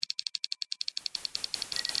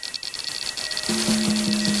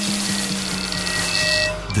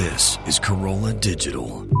This is Corolla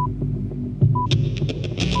Digital.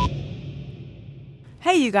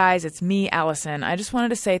 Hey, you guys, it's me, Alison. I just wanted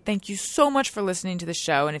to say thank you so much for listening to the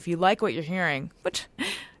show. And if you like what you're hearing, which,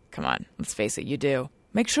 come on, let's face it, you do,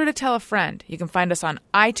 make sure to tell a friend. You can find us on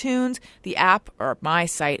iTunes, the app, or my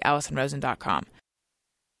site, AlisonRosen.com.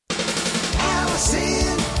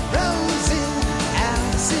 Alison Rosen.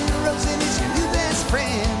 Alison Rosen is your new best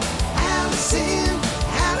friend. Alison,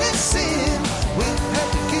 with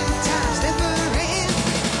her good times never end.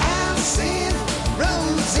 Alison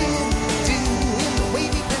Rosen, doing the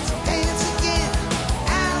wavy pencil dance again.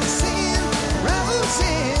 Alison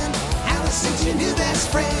Rosen, Alison's your new best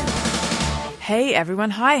friend. Hey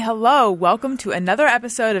everyone, hi, hello, welcome to another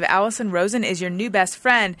episode of Alison Rosen is your new best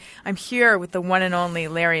friend. I'm here with the one and only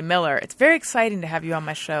Larry Miller. It's very exciting to have you on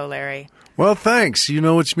my show, Larry. Well, thanks. You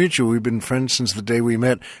know, it's mutual. We've been friends since the day we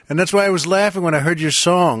met. And that's why I was laughing when I heard your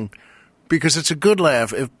song, because it's a good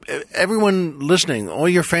laugh. If everyone listening, all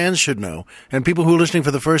your fans should know, and people who are listening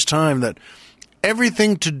for the first time, that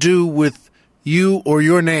everything to do with you or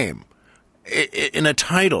your name in a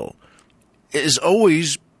title is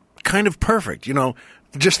always kind of perfect. You know,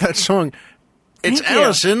 just that song. It's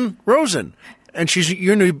Alison Rosen, and she's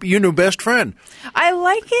your new best friend. I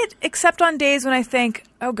like it, except on days when I think,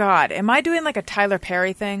 oh God, am I doing like a Tyler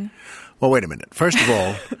Perry thing? Well, wait a minute. First of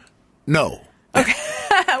all, no. Okay.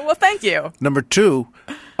 Well, thank you. Number two,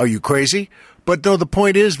 are you crazy? But no, the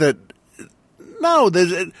point is that, no,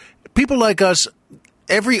 people like us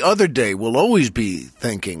every other day will always be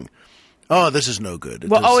thinking, oh, this is no good.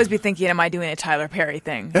 We'll always be thinking, am I doing a Tyler Perry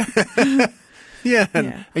thing? Yeah.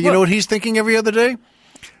 And you know what he's thinking every other day?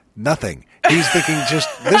 Nothing. He's thinking just,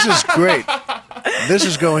 this is great. This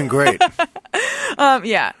is going great.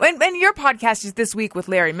 Yeah. And your podcast is this week with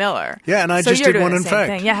Larry Miller. Yeah, and I so just you're did doing one, the in same fact.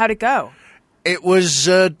 thing. Yeah, how'd it go? It was,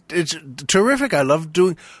 it's terrific. I love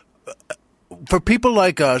doing, for people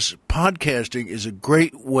like us, podcasting is a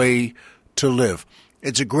great way to live.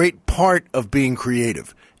 It's a great part of being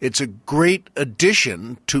creative. It's a great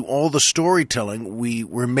addition to all the storytelling we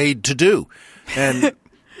were made to do. And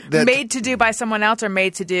that, Made to do by someone else or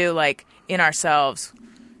made to do like in ourselves?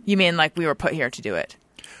 You mean like we were put here to do it?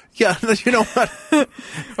 yeah, you know what?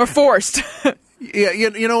 Or forced? Yeah,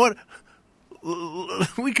 you know what?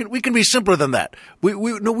 We can be simpler than that. We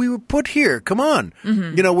were put here. Come on.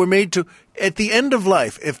 Mm-hmm. You know, we're made to, at the end of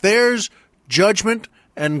life, if there's judgment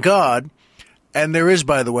and God, and there is,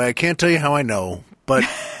 by the way, I can't tell you how I know, but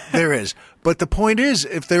there is. But the point is,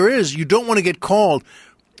 if there is, you don't want to get called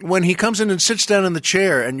when he comes in and sits down in the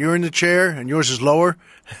chair, and you're in the chair, and yours is lower,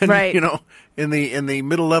 and, right? You know, in the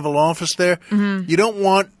middle level office there, mm-hmm. You don't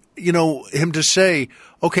want him to say,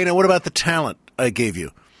 okay, now what about the talent I gave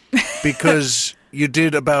you? Because you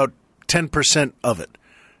did about 10% of it,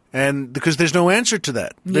 and because there's no answer to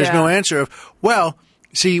that. There's no answer of, well,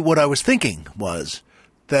 see, what I was thinking was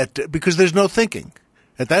that because there's no thinking.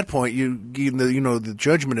 At that point, the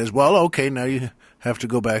judgment is, well, okay, now you have to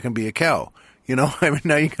go back and be a cow. You know, I mean,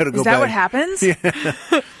 now you got to go back. Is that what happens?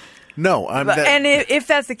 Yeah. No, and if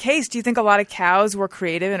that's the case, do you think a lot of cows were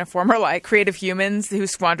creative in a former life, creative humans who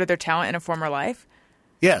squandered their talent in a former life?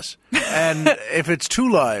 Yes, and if it's two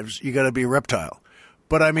lives, you got to be a reptile.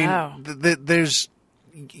 But I mean,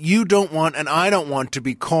 you don't want, and I don't want to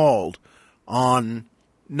be called on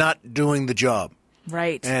not doing the job.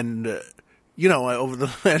 Right. And over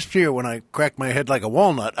the last year when I cracked my head like a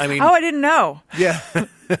walnut, I mean, I didn't know. Yeah,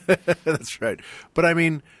 that's right. But I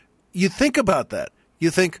mean, you think about that.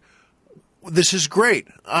 You think, this is great.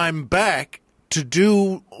 I'm back to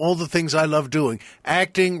do all the things I love doing,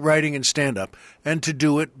 acting, writing, and stand-up, and to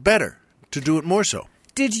do it better, to do it more so.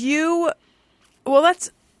 Did you – I'm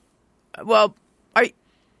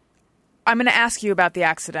going to ask you about the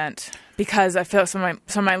accident because I feel some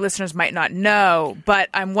of my listeners might not know, but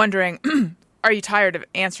I'm wondering, are you tired of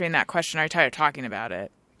answering that question? Are you tired of talking about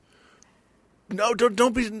it? No,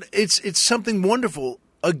 don't be – it's something wonderful,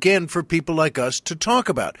 again, for people like us to talk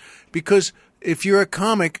about. Because if you're a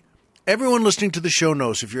comic, everyone listening to the show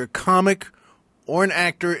knows if you're a comic or an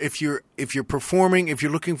actor, if you're performing, if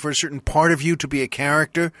you're looking for a certain part of you to be a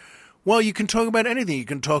character, well, you can talk about anything. You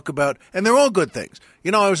can talk about – and they're all good things.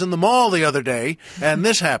 You know, I was in the mall the other day, and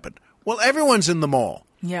this happened. Well, everyone's in the mall.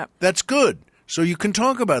 Yeah. That's good. So you can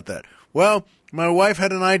talk about that. Well, my wife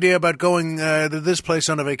had an idea about going to this place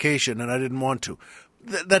on a vacation, and I didn't want to.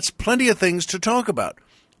 That's plenty of things to talk about,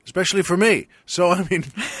 especially for me. So, I mean,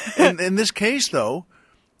 in this case, though,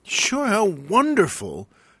 sure, how wonderful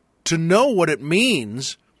to know what it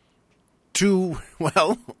means to,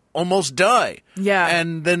 well, almost die. Yeah.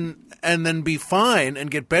 And then be fine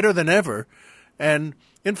and get better than ever. And,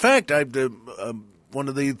 in fact, one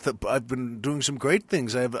of the I've been doing some great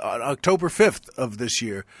things. I have October 5th of this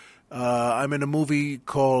year. I'm in a movie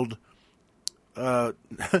called. I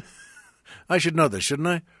should know this, shouldn't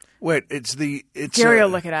I? Wait, it's Gary will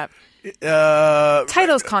look it up.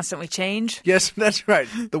 Titles constantly change. Yes, that's right.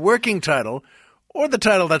 The working title, or the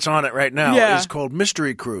title that's on it right now, is called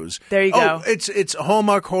Mystery Cruise. There you go. It's a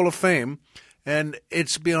Hallmark Hall of Fame, and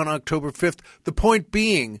it's be on October 5th. The point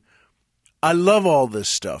being, I love all this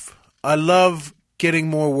stuff. I love getting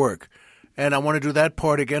more work, and I want to do that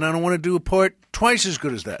part again. I don't want to do a part twice as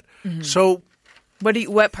good as that. Mm-hmm. So,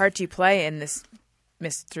 what part do you play in this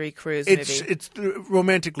Mystery Cruise movie? It's the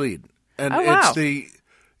romantic lead, and wow. it's the.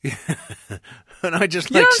 And I just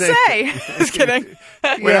you like don't saying, say. Just kidding.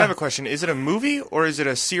 Wait, I have a question. Is it a movie or is it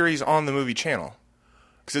a series on the movie channel?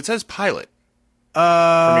 Because it says pilot.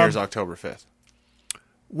 Premieres October 5th.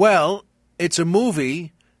 Well, it's a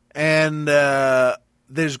movie, and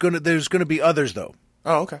there's gonna be others though.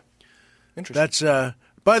 Oh, okay. Interesting. That's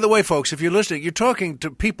by the way, folks. If you're listening, you're talking to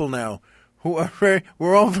people now who are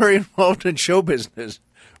we're all very involved in show business.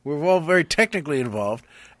 We're all very technically involved,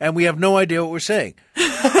 and we have no idea what we're saying.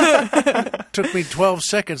 Took me 12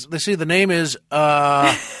 seconds. They see the name is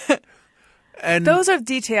and those are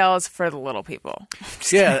details for the little people.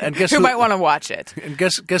 Yeah, and guess who might want to watch it. And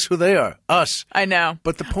guess who they are? Us. I know.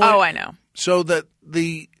 But the point. Oh, I know. So that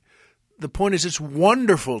the point is, it's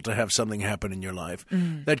wonderful to have something happen in your life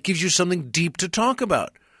that gives you something deep to talk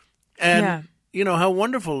about, and you know how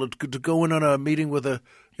wonderful to go in on a meeting with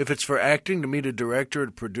if it's for acting, to meet a director,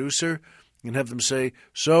 a producer, and have them say,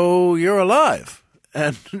 "So you're alive,"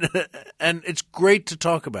 and it's great to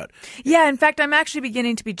talk about. Yeah, in fact, I'm actually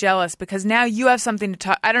beginning to be jealous because now you have something to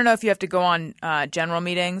talk. I don't know if you have to go on general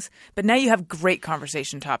meetings, but now you have great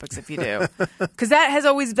conversation topics if you do, because that's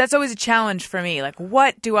always a challenge for me. Like,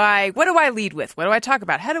 what do I lead with? What do I talk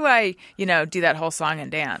about? How do I do that whole song and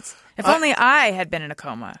dance? If only I had been in a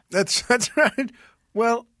coma. That's right.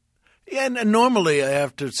 Well. Yeah, and normally I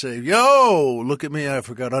have to say, "Yo, look at me! I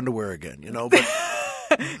forgot underwear again." But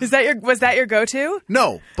was that your go-to?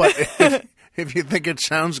 No, but if you think it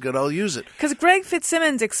sounds good, I'll use it. Because Greg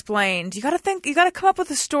Fitzsimmons explained, you got to come up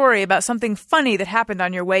with a story about something funny that happened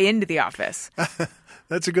on your way into the office.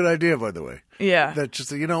 That's a good idea, by the way. Yeah, that's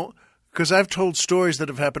just because I've told stories that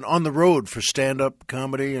have happened on the road for stand-up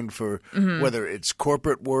comedy and for whether it's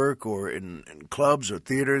corporate work or in clubs or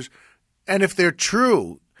theaters, and if they're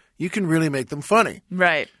true. You can really make them funny.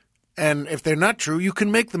 Right. And if they're not true, you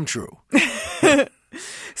can make them true.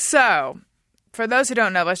 So, for those who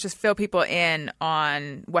don't know, let's just fill people in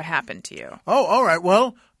on what happened to you. Oh, all right.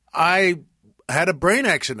 Well, I had a brain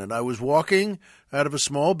accident. I was walking out of a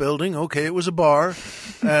small building. Okay, it was a bar.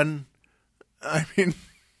 And, I mean...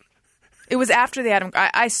 It was after the Adam...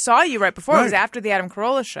 I saw you right before. Right. It was after the Adam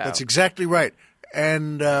Carolla show. That's exactly right.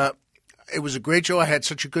 And it was a great show. I had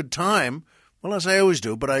such a good time. Well, as I always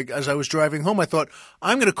do, but as I was driving home, I thought,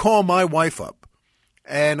 I'm going to call my wife up,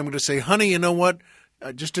 and I'm going to say, honey, you know what?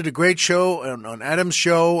 I just did a great show on Adam's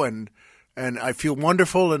show, and I feel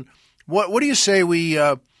wonderful. And what do you say we,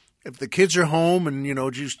 if the kids are home and,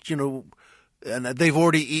 and they've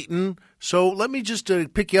already eaten, so let me just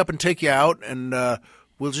pick you up and take you out, and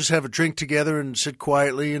we'll just have a drink together and sit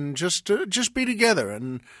quietly and just be together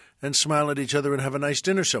and smile at each other and have a nice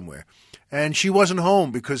dinner somewhere. And she wasn't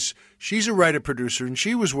home because she's a writer-producer and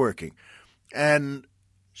she was working. And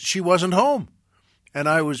she wasn't home. And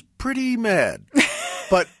I was pretty mad.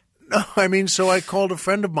 But, no, I mean, so I called a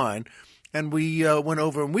friend of mine and we went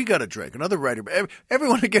over and we got a drink. Another writer.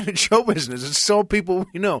 Everyone again in show business. It's all people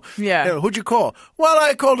we know. Yeah. Who'd you call? Well,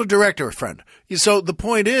 I called a director, a friend. So the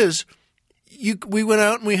point is, we went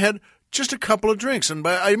out and we had just a couple of drinks. And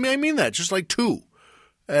I mean that, just like two.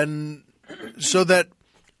 And so that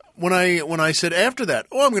when I said after that,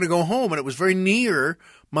 I'm going to go home, and it was very near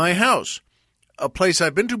my house, a place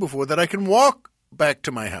I've been to before that I can walk back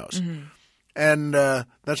to my house. Mm-hmm. And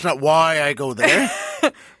that's not why I go there.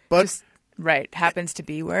 But just, right. Happens to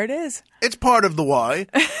be where it is. It's part of the why.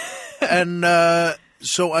 And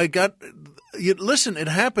so I got – listen, it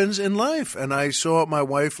happens in life. And I saw my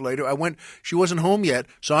wife later. She wasn't home yet,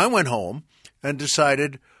 so I went home and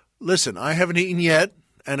decided, listen, I haven't eaten yet.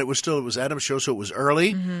 And it was Adam's show, so it was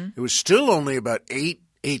early. Mm-hmm. It was still only about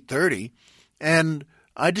 8:30. And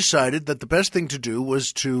I decided that the best thing to do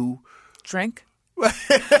was to – drink?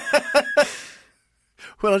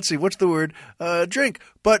 Well, let's see. What's the word? Drink.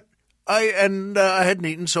 But I hadn't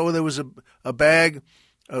eaten, so there was a bag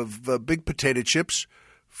of big potato chips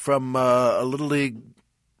from a Little League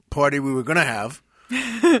party we were going to have.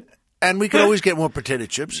 And we could always get more potato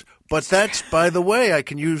chips. But that's, by the way, I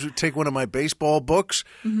can take one of my baseball books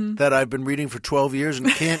that I've been reading for 12 years and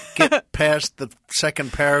can't get past the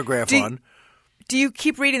second paragraph on. Do you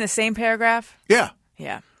keep reading the same paragraph? Yeah.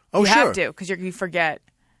 Yeah. Oh, you sure. have to because you forget.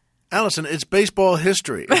 Alison, it's baseball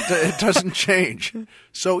history. It doesn't change.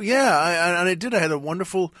 So, yeah, I did. I had a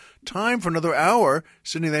wonderful time for another hour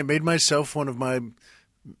sitting there. Made myself one of my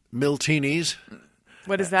Miltinis.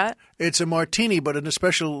 What is that? It's a martini, but in a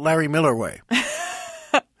special Larry Miller way.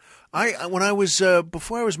 When I was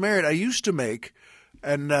before I was married, I used to make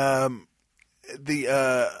a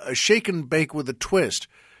shake and bake with a twist.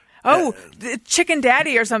 Oh, Chicken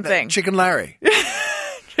Daddy or something. Chicken Larry.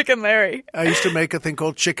 Chicken Larry. I used to make a thing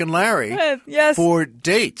called Chicken Larry yes. for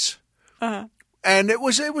dates. Uh-huh. And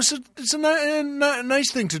it's a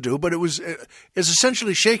nice thing to do, but it's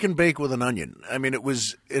essentially shake and bake with an onion. I mean,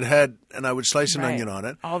 and I would slice an onion on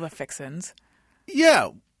it. All the fixins. Yeah,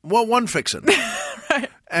 well, one fixin'. Right.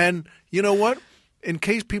 And you know what? In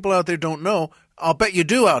case people out there don't know, I'll bet you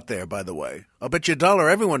do out there, by the way. I'll bet you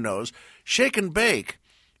 $1 everyone knows. Shake and bake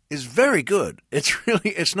is very good.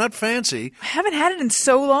 It's not fancy. I haven't had it in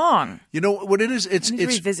so long. You know what it is? It's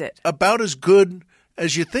revisit. About as good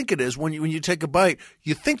as you think it is. When you take a bite,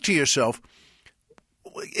 you think to yourself,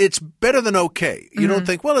 it's better than okay. You don't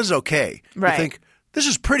think, well, it's okay. Right. You think, this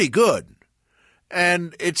is pretty good.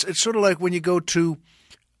 And it's sort of like when you go to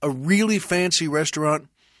a really fancy restaurant,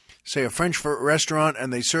 say a French restaurant,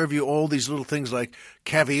 and they serve you all these little things like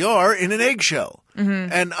caviar in an eggshell.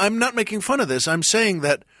 Mm-hmm. And I'm not making fun of this. I'm saying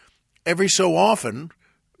that every so often,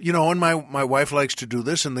 you know, and my wife likes to do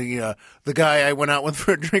this, and the guy I went out with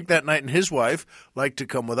for a drink that night and his wife like to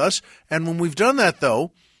come with us. And when we've done that,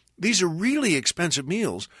 though, these are really expensive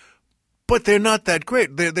meals, but they're not that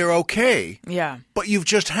great. They're okay. Yeah. But you've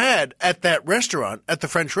just had at that restaurant, at the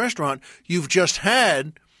French restaurant, you've just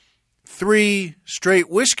had 3 straight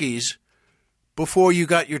whiskeys before you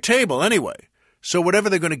got your table anyway. So whatever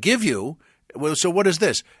they're going to give you, well, so what is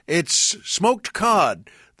this? It's smoked cod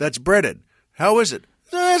that's breaded. How is it?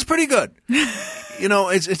 It's pretty good. You know,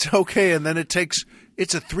 it's okay. And then it's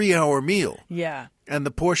a 3-hour meal. Yeah. And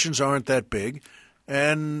the portions aren't that big.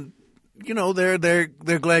 And, you know, they're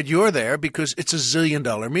glad you're there because it's a $1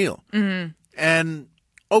 zillion meal. Mm-hmm. And,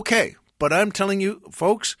 okay. But I'm telling you,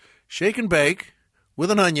 folks, shake and bake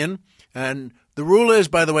with an onion. And the rule is,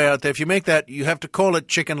 by the way, out there, if you make that, you have to call it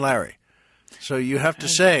Chicken Larry. So you have to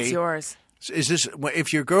say, it's yours. Is this,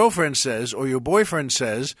 if your girlfriend says or your boyfriend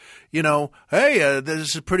says, you know, hey,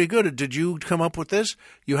 this is pretty good. Did you come up with this?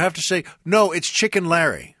 You have to say, no, it's Chicken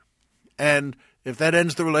Larry. And if that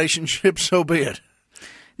ends the relationship, so be it.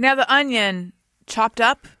 Now the onion chopped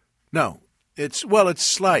up? No, it's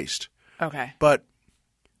sliced. Okay. But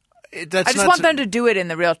I just want them to do it in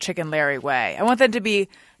the real Chicken Larry way. I want them to be,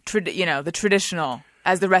 the traditional,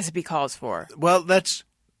 as the recipe calls for. Well, that's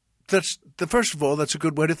first of all, that's a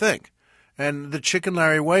good way to think. And the Chicken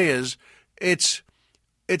Larry way is, it's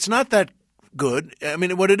not that good. I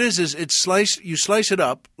mean, what it is you slice it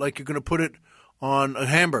up like you're going to put it on a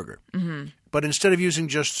hamburger. Mm-hmm. But instead of using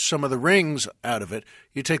just some of the rings out of it,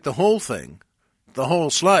 you take the whole thing, the whole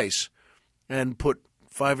slice, and put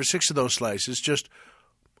 5 or 6 of those slices just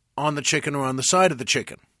on the chicken or on the side of the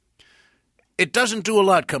chicken. It doesn't do a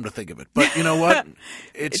lot, come to think of it. But you know what?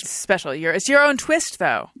 It's special. It's your own twist,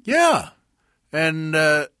 though. Yeah. And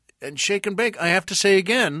shake and bake, I have to say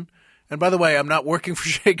again, and by the way, I'm not working for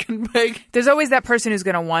Shake and Bake. There's always that person who's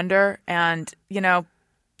going to wonder, and,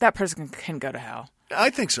 that person can go to hell.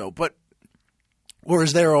 I think so, or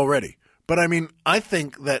is there already. But I mean, I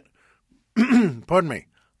think that, pardon me,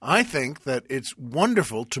 I think that it's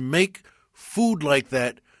wonderful to make food like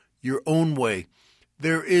that your own way.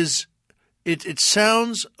 It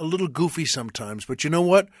sounds a little goofy sometimes, but you know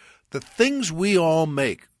what? The things we all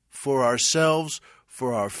make for ourselves,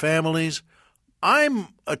 for our families, I'm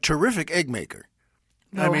a terrific egg maker.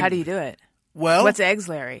 Oh, how do you do it? Well, what's eggs,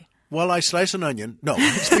 Larry? Well, I slice an onion. No,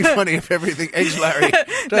 it's be funny if everything eggs, Larry.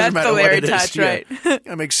 Doesn't That's matter the Larry what it touch, is. right? Yeah.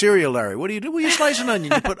 I make cereal, Larry. What do you do? Well, you slice an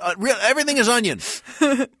onion. You put everything is onion.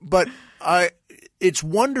 But it's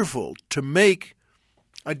wonderful to make.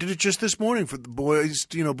 I did it just this morning for the boys,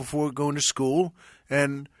 before going to school,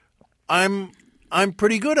 and I'm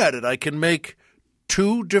pretty good at it. I can make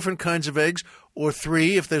 2 different kinds of eggs, or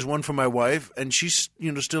 3 if there's one for my wife, and she's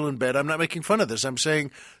still in bed. I'm not making fun of this. I'm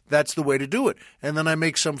saying that's the way to do it. And then I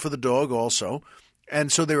make some for the dog also.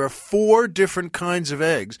 And so there are 4 different kinds of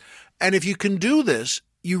eggs. And if you can do this,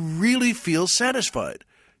 you really feel satisfied.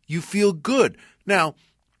 You feel good. Now,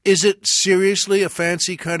 is it seriously a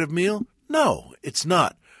fancy kind of meal? No, it's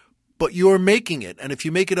not. But you're making it. And if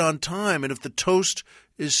you make it on time, and if the toast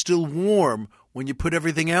is still warm when you put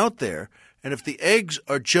everything out there. And if the eggs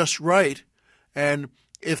are just right, and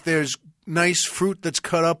if there's nice fruit that's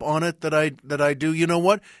cut up on it that I do, you know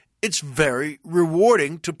what? It's very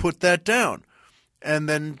rewarding to put that down. And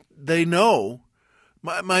then they know.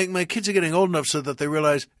 My kids are getting old enough so that they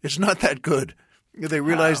realize it's not that good. They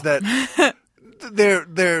realize that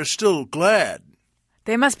they're still glad.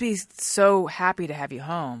 They must be so happy to have you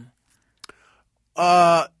home.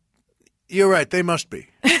 You're right. They must be.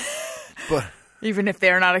 But even if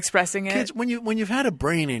they're not expressing it. Kids, when you've had a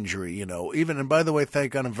brain injury, and by the way,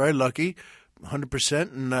 thank God I'm very lucky,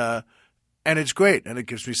 100%, and it's great, and it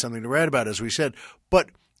gives me something to write about, as we said. But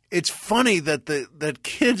it's funny that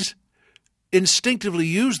kids instinctively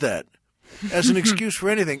use that as an excuse for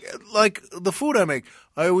anything. Like the food I make,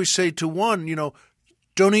 I always say to one,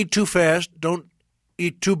 don't eat too fast, don't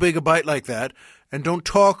eat too big a bite like that, and don't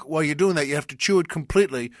talk while you're doing that. You have to chew it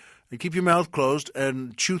completely and keep your mouth closed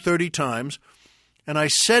and chew 30 times. And I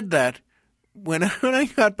said that when I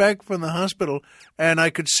got back from the hospital, and I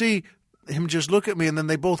could see him just look at me, and then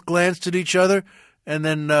they both glanced at each other, and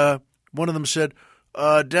then one of them said,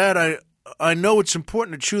 Dad, I know it's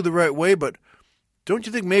important to chew the right way, but don't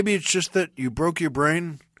you think maybe it's just that you broke your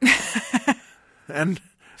brain? And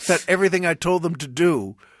that everything I told them to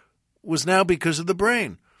do was now because of the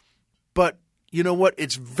brain. But you know what?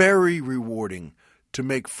 It's very rewarding to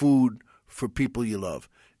make food for people you love.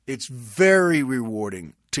 It's very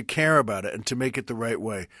rewarding to care about it and to make it the right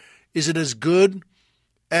way. Is it as good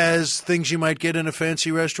as things you might get in a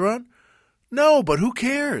fancy restaurant? No, but who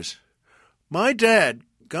cares? My dad,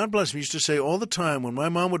 God bless him, used to say all the time when my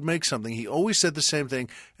mom would make something, he always said the same thing,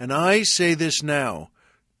 and I say this now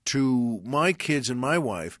to my kids and my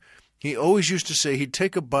wife. He always used to say, he'd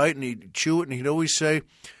take a bite and he'd chew it, and he'd always say,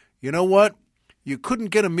 you know what? You couldn't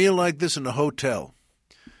get a meal like this in a hotel.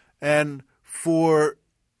 And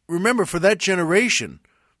remember, for that generation,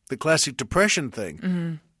 the classic Depression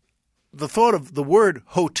thing, the thought of the word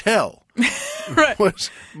hotel Right.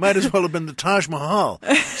 might as well have been the Taj Mahal.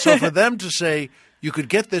 So for them to say, you could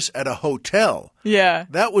get this at a hotel,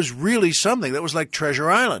 that was really something. That was like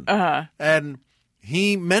Treasure Island. And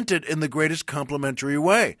he meant it in the greatest complimentary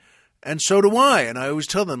way. And so do I. And I always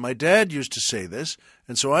tell them, my dad used to say this,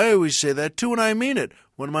 and so I always say that too, and I mean it.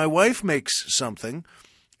 When my wife makes something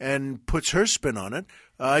and puts her spin on it,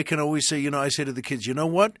 I can always say, I say to the kids, you know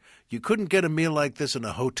what? You couldn't get a meal like this in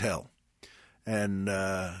a hotel. And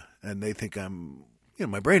they think I'm,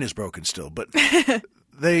 my brain is broken still, but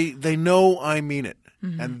they know I mean it.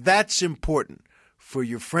 And that's important for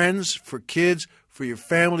your friends, for kids, for your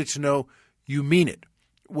family to know you mean it.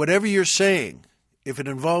 Whatever you're saying, if it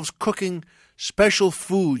involves cooking special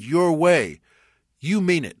food your way, you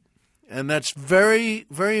mean it. And that's very,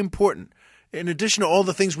 very important. In addition to all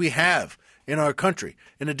the things we have in our country,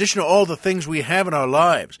 in addition to all the things we have in our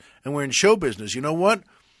lives, and we're in show business, you know what?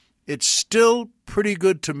 It's still pretty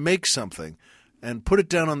good to make something and put it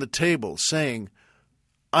down on the table saying,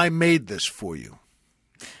 I made this for you.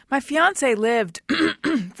 My fiance lived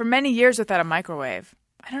for many years without a microwave.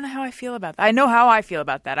 I don't know how I feel about that. I know how I feel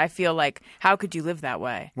about that. I feel like, how could you live that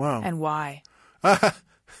way? Wow. And why?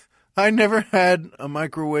 I never had a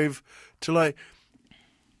microwave till I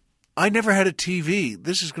never had a TV.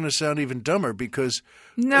 This is going to sound even dumber because...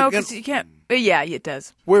 No, because you can't... Yeah, it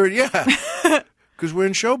does. Because we're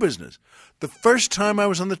in show business. The first time I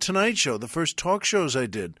was on The Tonight Show, the first talk shows I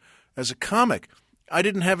did as a comic, I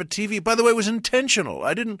didn't have a TV. By the way, it was intentional.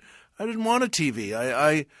 I didn't want a TV.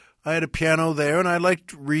 I had a piano there, and I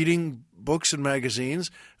liked reading books and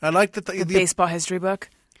magazines. I liked the baseball history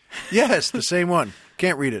book? Yes, the same one.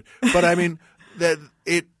 Can't read it. But I mean, that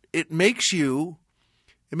it makes you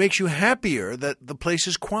happier that the place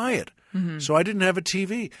is quiet. So I didn't have a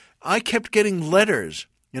TV. I kept getting letters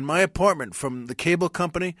in my apartment from the cable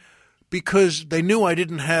company because they knew I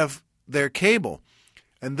didn't have their cable.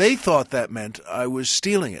 And they thought that meant I was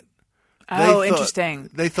stealing it. Interesting.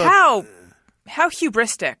 They thought... How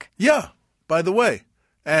hubristic. Yeah, by the way.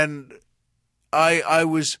 And I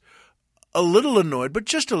was a little annoyed, but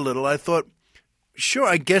just a little. I thought, sure,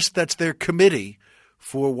 I guess that's their committee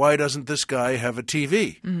for why doesn't this guy have a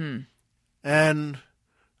TV? And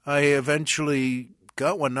I eventually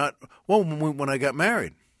got one, when I got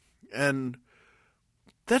married. And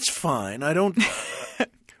that's fine. I don't...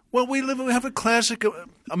 Well, we have a classic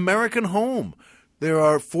American home. There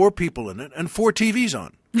are 4 people in it and 4 TVs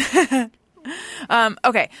on.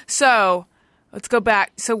 Okay, so let's go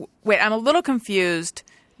back. So wait, I'm a little confused.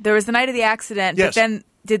 There was the night of the accident, yes. But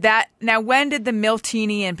then when did the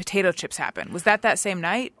miltini and potato chips happen? Was that same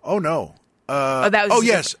night? Oh no. That was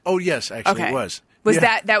yes. Oh yes, actually okay. it was. Was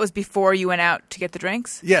Yeah. that was before you went out to get the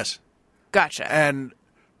drinks? Yes. Gotcha. And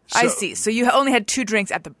I see. So you only had 2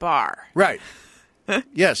 drinks at the bar. Right.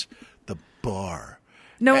 Yes. The bar.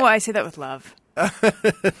 No, I say that with love.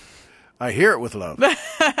 I hear it with love.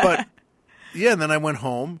 But, yeah, and then I went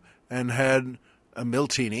home and had a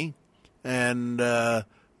Miltini. And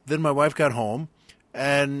then my wife got home.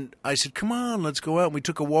 And I said, come on, let's go out. And we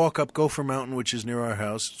took a walk up Gopher Mountain, which is near our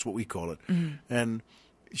house. It's what we call it. Mm-hmm. And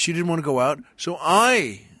she didn't want to go out. So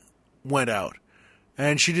I went out.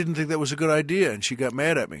 And she didn't think that was a good idea. And she got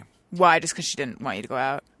mad at me. Why? Just because she didn't want you to go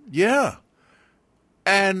out? Yeah.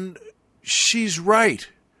 And she's right.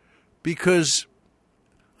 Because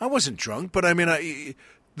I wasn't drunk. But, I mean,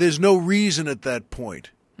 there's no reason at that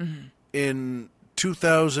point in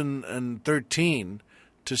 2013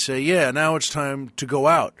 to say, yeah, now it's time to go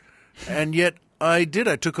out. And yet I did.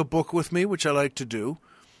 I took a book with me, which I like to do.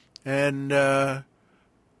 And I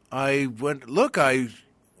went, I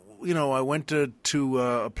went to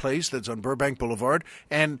a place that's on Burbank Boulevard,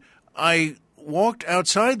 and I walked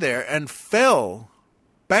outside there and fell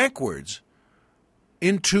backwards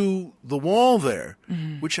into the wall there,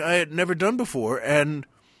 which I had never done before. And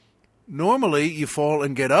normally you fall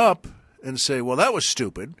and get up and say, well, that was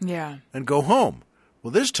stupid, and go home.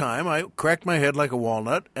 Well, this time I cracked my head like a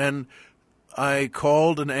walnut, and I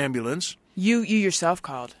called an ambulance. You yourself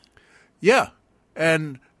called? Yeah.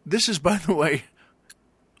 And this is, by the way,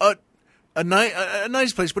 a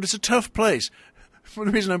nice place, but it's a tough place. The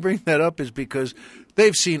reason I bring that up is because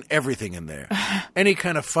they've seen everything in there. Any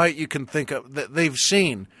kind of fight you can think of, that they've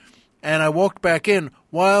seen. And I walked back in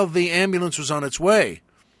while the ambulance was on its way.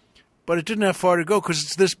 But it didn't have far to go because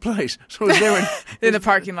it's this place. So it was there in the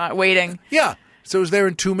parking lot, waiting. Yeah. So it was there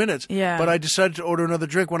in 2 minutes. Yeah. But I decided to order another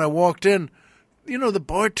drink. When I walked in, the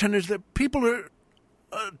bartenders, people are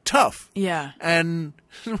tough. Yeah. And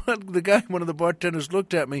one of the bartenders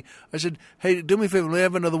looked at me. I said, hey, do me a favor, let me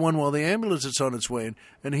have another one while the ambulance is on its way.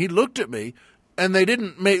 And he looked at me, and they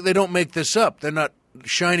don't make this up. They're not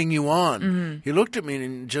shining you on. Mm-hmm. He looked at me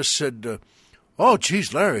and just said, oh,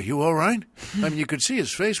 geez, Larry, you all right? I mean, you could see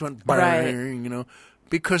his face went, right.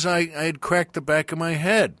 Because I had cracked the back of my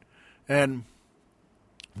head. And,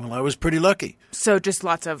 well, I was pretty lucky. So just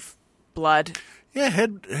lots of blood? Yeah,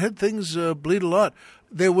 head things bleed a lot.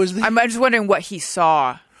 There was I'm just wondering what he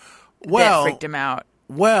saw that freaked him out.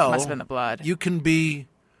 Well, must have been the blood. You can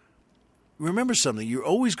remember something. You're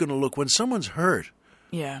always going to look, when someone's hurt,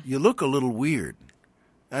 you look a little weird.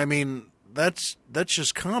 I mean, that's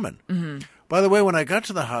just common. Mm-hmm. By the way, when I got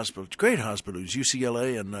to the hospital, it's a great hospital, it was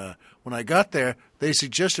UCLA, and when I got there, they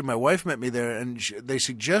suggested, my wife met me there, and they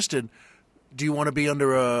suggested, do you want to be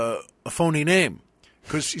under a phony name?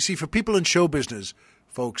 Because, you see, for people in show business,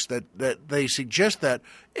 folks, that they suggest that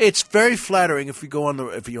it's very flattering if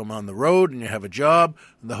you're on the road and you have a job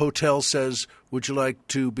and the hotel says, would you like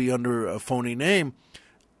to be under a phony name?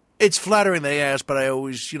 It's flattering they ask, but I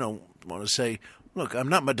always, want to say, look, I'm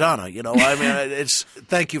not Madonna, I mean, it's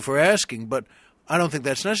thank you for asking, but I don't think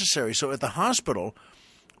that's necessary. So at the hospital,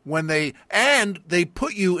 when they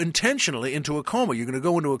put you intentionally into a coma. You're going to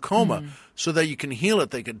go into a coma so that you can heal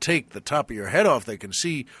it. They can take the top of your head off. They can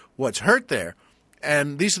see what's hurt there.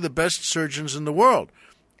 And these are the best surgeons in the world.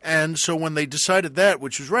 And so when they decided that,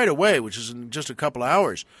 which was right away, which is in just a couple of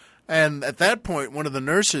hours, and at that point, one of the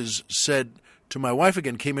nurses said to my wife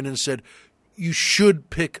again, came in and said, you should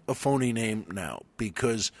pick a phony name now,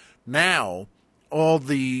 because now all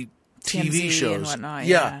the TV TMZ shows and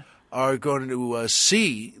whatnot, are going to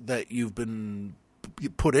see that you've been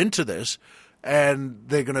put into this, and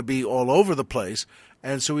they're going to be all over the place.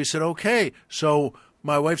 And so we said, okay. So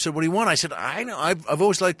my wife said, what do you want? I said, I know. I've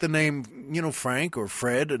always liked the name, Frank or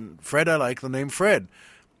Fred. And Fred, I like the name Fred.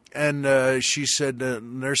 And she said, the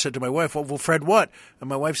nurse said to my wife, well, Fred what? And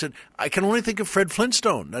my wife said, I can only think of Fred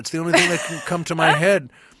Flintstone. That's the only thing that can come to my head.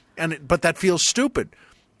 But that feels stupid.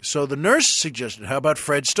 So the nurse suggested, how about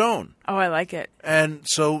Fred Stone? Oh, I like it. And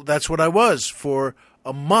so that's what I was. For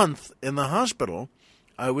a month in the hospital,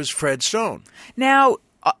 I was Fred Stone. Now,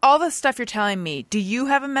 all the stuff you're telling me, do you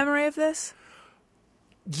have a memory of this?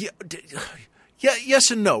 Yeah, yes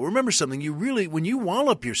and no. Remember something. You really, when you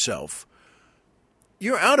wallop yourself,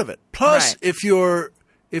 you're out of it. Plus, right.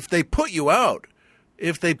 if they put you out,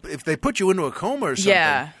 if they put you into a coma or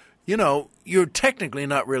something, you're technically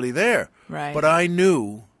not really there. Right. But I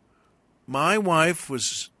knew my wife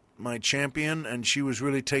was my champion, and she was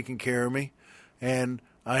really taking care of me. And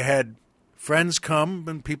I had friends come,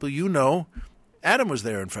 and people Adam was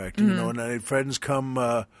there, in fact, and I had friends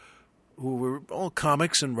come who were all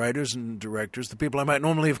comics and writers and directors, the people I might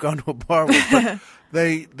normally have gone to a bar with. But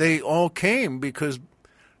they all came because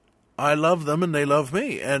I love them and they love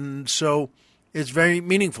me. And so it's very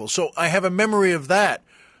meaningful. So I have a memory of that.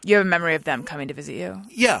 You have a memory of them coming to visit you?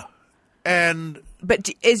 Yeah. And But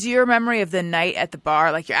is your memory of the night at the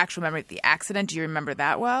bar, like your actual memory of the accident, do you remember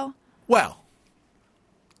that well? well,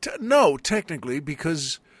 no, technically,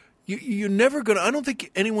 because you're never going to, I don't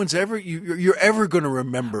think anyone's ever, you're ever going to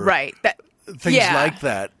remember Right. things like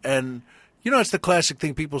that. And, it's the classic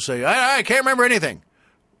thing people say, I can't remember anything.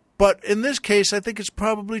 But in this case, I think it's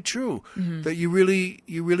probably true that you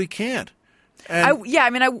really can't. And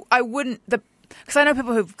I wouldn't, because I know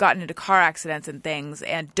people who've gotten into car accidents and things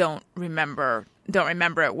and don't remember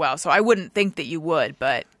it well. So I wouldn't think that you would,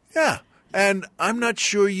 but yeah, and I'm not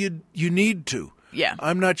sure you need to. Yeah,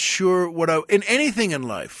 I'm not sure in anything in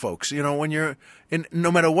life, folks. When you're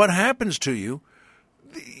no matter what happens to you,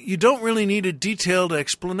 you don't really need a detailed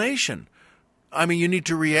explanation. I mean, you need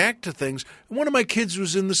to react to things. One of my kids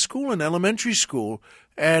was in elementary school,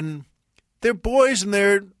 and they're boys and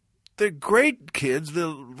they're great kids.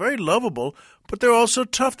 They're very lovable, but they're also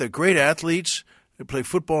tough. They're great athletes. They play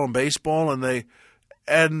football and baseball, and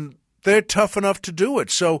they're tough enough to do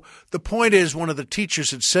it. So the point is, one of the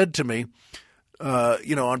teachers had said to me,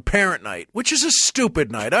 on parent night, which is a stupid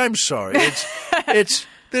night. I'm sorry.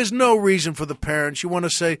 There's no reason for the parents. You want to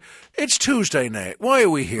say, it's Tuesday night. Why are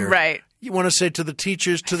we here? Right. You want to say to the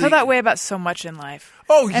teachers, I feel that way about so much in life.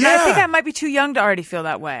 Oh, yeah. And I think I might be too young to already feel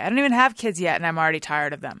that way. I don't even have kids yet, and I'm already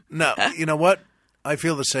tired of them. No, you know what? I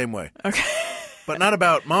feel the same way. Okay. But not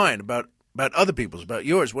about mine, about other people's, about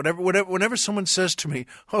yours. Whenever someone says to me,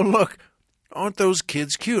 oh, look, aren't those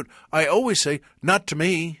kids cute? I always say, not to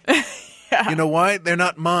me. Yeah. You know why? They're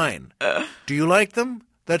not mine. Do you like them?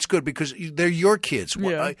 That's good because they're your kids.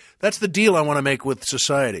 Yeah. That's the deal I want to make with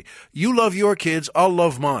society. You love your kids, I'll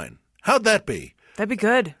love mine. How'd that be? That'd be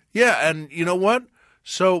good. Yeah, and you know what?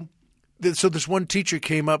 So this one teacher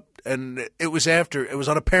came up, and it was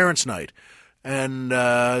on a parents' night. And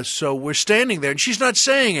so we're standing there, and she's not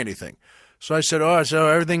saying anything. So I said, "Oh, so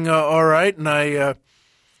everything all right?"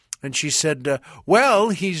 And she said, "Well,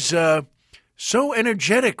 he's so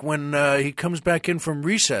energetic when he comes back in from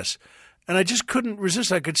recess." And I just couldn't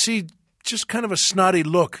resist. I could see just kind of a snotty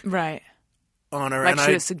look Right. on her. Like and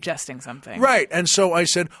she was suggesting something. Right. And so I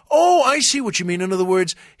said, "Oh, I see what you mean. In other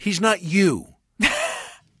words, he's not you."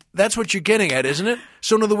 That's what you're getting at, isn't it?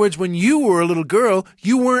 So in other words, when you were a little girl,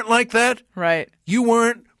 you weren't like that. Right. You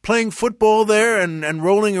weren't playing football there and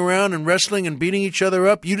rolling around and wrestling and beating each other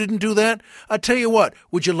up. You didn't do that. I tell you what,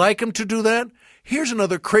 would you like him to do that? Here's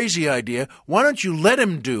another crazy idea. Why don't you let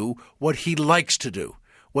him do what he likes to do?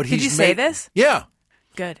 Did you say this? Yeah.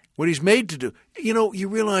 Good. What he's made to do. You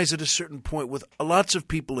realize at a certain point with lots of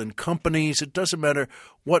people in companies, it doesn't matter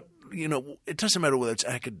what, it doesn't matter whether it's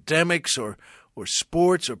academics or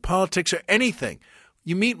sports or politics or anything.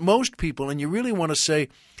 You meet most people and you really want to say,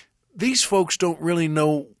 these folks don't really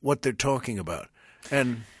know what they're talking about.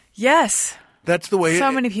 And yes. That's the way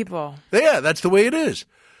many people. Yeah, that's the way it is.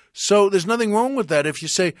 So there's nothing wrong with that. If you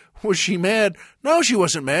say, was she mad? No, she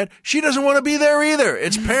wasn't mad. She doesn't want to be there either.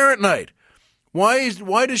 It's parent night. Why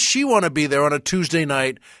does she want to be there on a Tuesday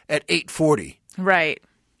night at 8:40? Right.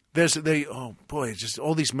 Oh boy, just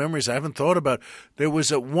all these memories I haven't thought about. There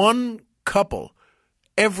was one couple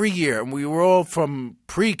every year, and we were all from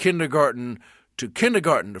pre-kindergarten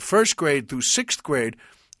to first grade through sixth grade.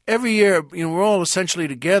 Every year, we're all essentially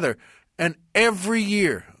together, and every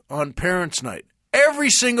year on Parents' Night, every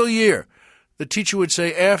single year, the teacher would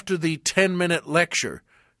say after the 10-minute lecture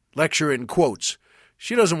in quotes.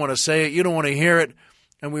 She doesn't want to say it. You don't want to hear it.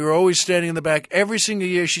 And we were always standing in the back. Every single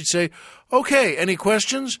year she'd say, okay, any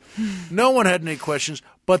questions? No one had any questions.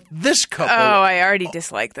 But this couple. Oh, I already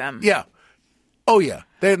dislike them. Yeah. Oh, yeah.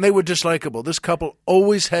 They were dislikable. This couple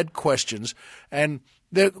always had questions. And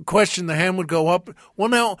the hand would go up. Well,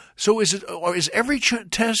 now, so is every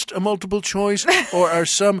test a multiple choice? Or are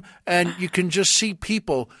some, and you can just see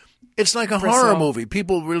people. It's like a horror movie.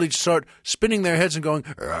 People really start spinning their heads and going,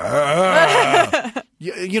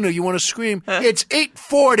 you want to scream. It's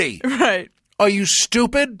 8:40. Right. Are you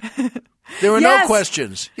stupid? There are no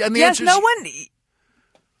questions. And the answer is, no one.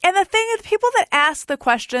 And the thing is, people that ask the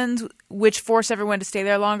questions which force everyone to stay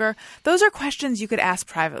there longer, those are questions you could ask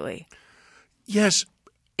privately. Yes.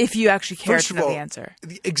 If you actually cared First to of know all, the answer.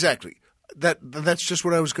 Exactly. That's just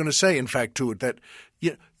what I was going to say, in fact, to it. That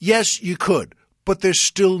yes, you could. But there's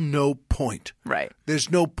still no point. Right. There's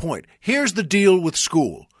no point. Here's the deal with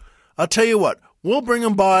school. I'll tell you what. We'll bring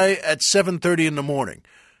them by at 7:30 in the morning.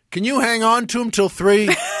 Can you hang on to them till 3?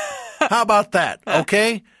 How about that?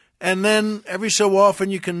 Okay? And then every so often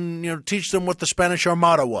you can teach them what the Spanish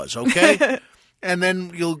Armada was, okay? and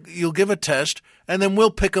then you'll give a test, and then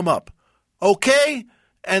we'll pick them up. Okay?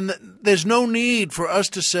 And there's no need for us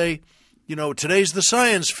to say, today's the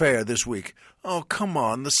science fair this week. Oh, come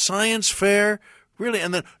on, the science fair? Really?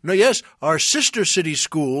 And then, no, yes, our sister city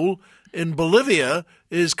school in Bolivia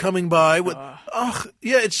is coming by with,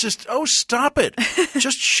 it's just, stop it.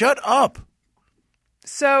 Just shut up.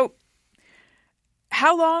 So,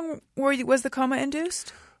 how long was the coma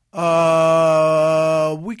induced?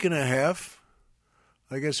 A week and a half.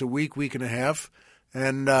 I guess a week and a half.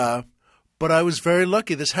 And, but I was very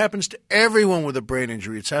lucky. This happens to everyone with a brain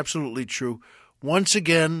injury. It's absolutely true. Once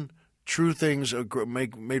again, true things are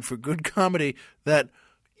made for good comedy that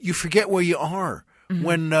you forget where you are.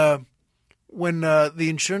 Mm-hmm. When the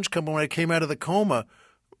insurance company, when I came out of the coma,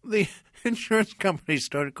 the insurance company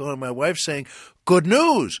started calling my wife saying, "Good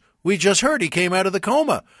news, we just heard he came out of the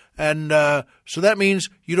coma." And so that means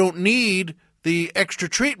you don't need the extra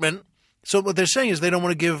treatment. So what they're saying is they don't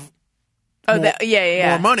want to give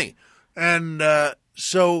more money. And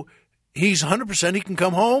so he's 100%. He can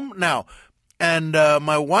come home now. And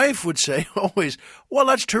my wife would say always, "Well,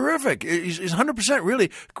 that's terrific. He's 100%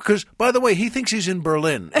 really." Because, by the way, he thinks he's in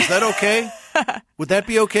Berlin. Is that okay? Would that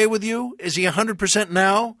be okay with you? Is he 100%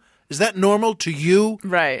 now? Is that normal to you?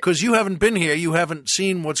 Right. Because you haven't been here. You haven't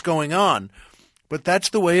seen what's going on. But that's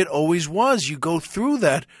the way it always was. You go through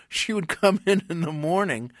that. She would come in the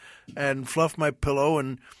morning and fluff my pillow,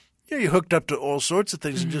 and you hooked up to all sorts of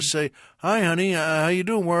things and just say, "Hi, honey, how you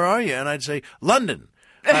doing? Where are you?" And I'd say, "London.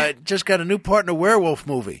 I just got a new part in a werewolf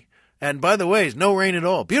movie. And by the way, it's no rain at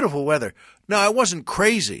all. Beautiful weather." No, I wasn't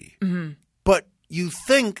crazy. Mm-hmm. But you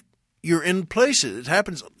think you're in places. It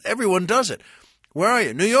happens. Everyone does it. Where are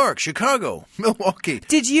you? New York, Chicago, Milwaukee.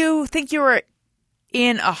 Did you think you were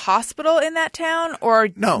in a hospital in that town? Or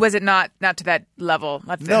was it not to that level,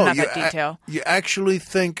 not that detail? You actually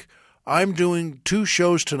think I'm doing 2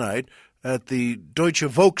 shows tonight at the Deutsche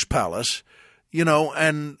Volkspalace,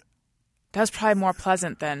 and that was probably more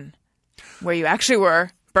pleasant than where you actually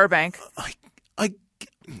were, Burbank.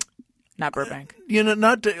 Not Burbank.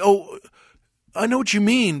 I know what you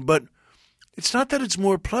mean, but it's not that it's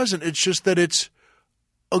more pleasant. It's just that it's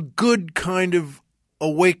a good kind of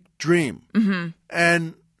awake dream. Mm-hmm.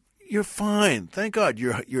 And you're fine. Thank God.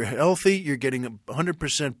 You're healthy. You're getting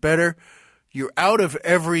 100% better. You're out of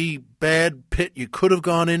every bad pit you could have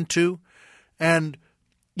gone into. And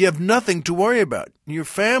you have nothing to worry about. Your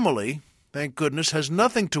family, thank goodness, has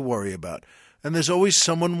nothing to worry about. And there's always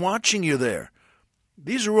someone watching you there.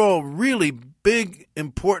 These are all really big,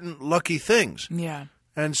 important, lucky things. Yeah.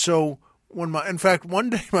 And so in fact, one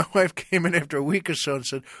day my wife came in after a week or so and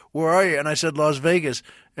said, "Where are you?" And I said, "Las Vegas."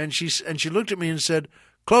 And she looked at me and said,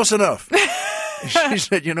 "Close enough." She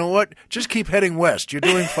said, "You know what? Just keep heading west. You're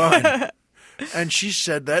doing fine." And she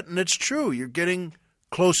said that, and it's true. You're getting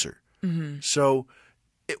closer. Mm-hmm. So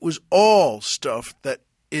it was all stuff that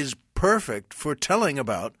is perfect for telling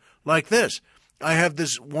about like this. I have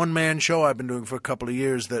this one-man show I've been doing for a couple of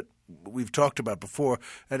years that we've talked about before,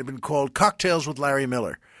 and it's been called Cocktails with Larry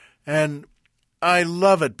Miller. And I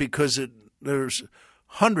love it because there's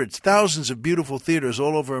hundreds, thousands of beautiful theaters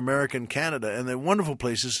all over America and Canada, and they're wonderful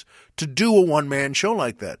places to do a one-man show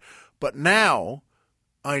like that. But now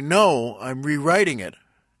I know I'm rewriting it,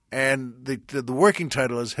 and the working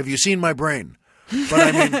title is "Have You Seen My Brain?" But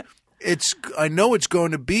I mean, I know it's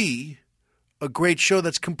going to be a great show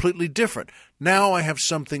that's completely different. Now I have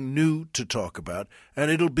something new to talk about,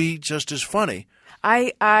 and it'll be just as funny.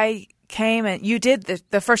 I came and you did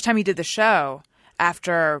the first time you did the show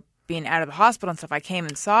after being out of the hospital and stuff. I came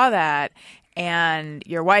and saw that, and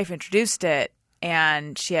your wife introduced it,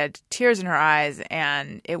 and she had tears in her eyes,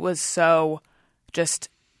 and it was so just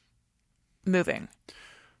moving.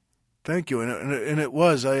 Thank you, and it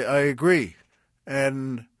was. I agree,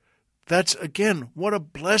 and that's again what a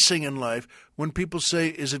blessing in life when people say,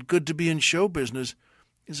 "Is it good to be in show business?"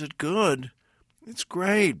 Is it good? It's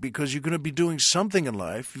great because you're going to be doing something in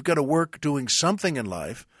life. You've got to work doing something in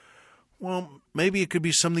life. Well, maybe it could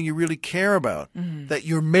be something you really care about, that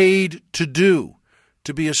you're made to do,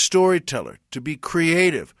 to be a storyteller, to be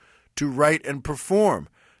creative, to write and perform,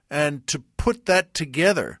 and to put that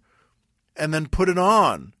together and then put it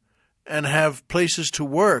on and have places to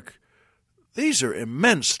work. These are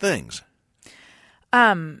immense things.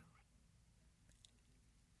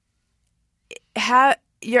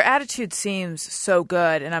 Your attitude seems so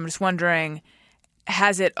good, and I'm just wondering,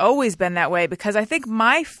 has it always been that way? Because I think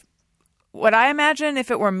what I imagine,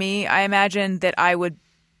 if it were me, I imagine that I would,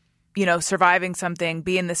 surviving something,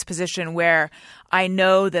 be in this position where I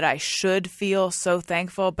know that I should feel so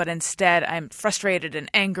thankful, but instead I'm frustrated and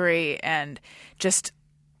angry and just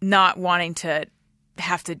not wanting to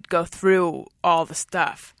have to go through all the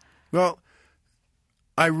stuff. Well,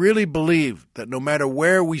 I really believe that no matter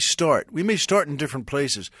where we start, we may start in different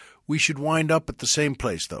places. We should wind up at the same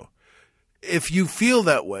place, though. If you feel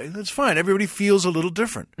that way, that's fine. Everybody feels a little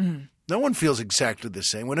different. No one feels exactly the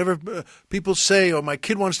same. Whenever people say, oh, my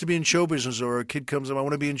kid wants to be in show business, or a kid comes up, I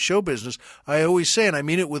want to be in show business, I always say, and I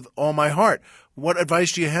mean it with all my heart, what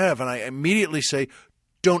advice do you have? And I immediately say,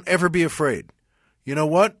 don't ever be afraid. You know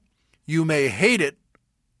what? You may hate it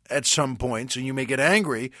at some points, and you may get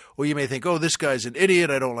angry, or you may think, oh, this guy's an idiot,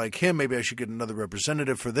 I don't like him, maybe I should get another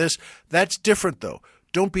representative for this. That's different, though.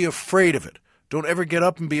 Don't be afraid of it. Don't ever get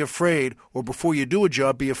up and be afraid, or before you do a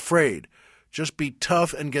job, be afraid. Just be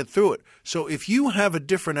tough and get through it. So if you have a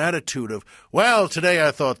different attitude of, well, today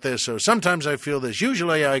I thought this, or sometimes I feel this,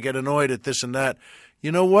 usually I get annoyed at this and that,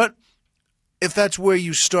 you know what? If that's where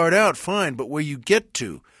you start out, fine, but where you get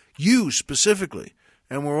to, you specifically,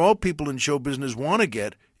 and where all people in show business want to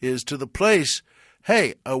get, is to the place,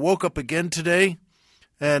 hey, I woke up again today,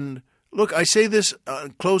 and look, I say this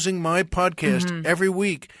closing my podcast every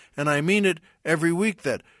week, and I mean it every week,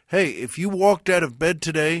 that, hey, if you walked out of bed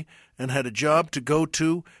today and had a job to go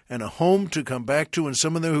to and a home to come back to and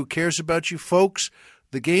someone there who cares about you, folks,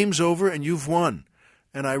 the game's over and you've won.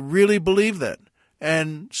 And I really believe that.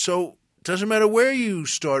 And so it doesn't matter where you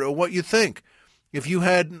start or what you think. If you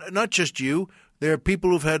had, not just you, there are people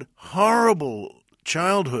who've had horrible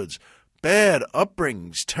childhoods, bad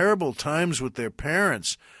upbringings, terrible times with their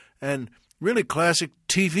parents, and really classic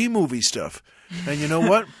TV movie stuff. And you know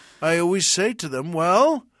what? I always say to them,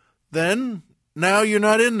 well, then now you're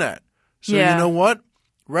not in that. So you know what?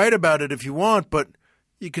 Write about it if you want, but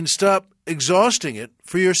you can stop exhausting it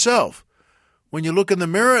for yourself. When you look in the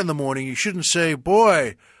mirror in the morning, you shouldn't say,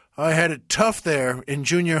 boy, I had it tough there in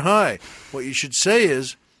junior high. What you should say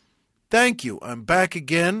is, thank you, I'm back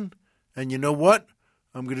again, and you know what?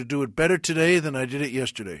 I'm going to do it better today than I did it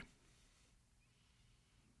yesterday.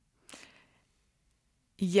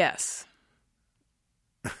 Yes.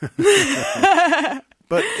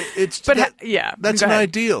 But that's an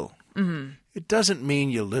ideal. Mm-hmm. It doesn't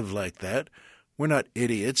mean you live like that. We're not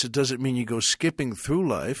idiots. It doesn't mean you go skipping through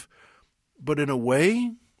life. But in a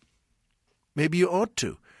way, maybe you ought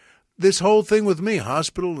to. This whole thing with me,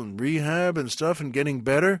 hospital and rehab and stuff and getting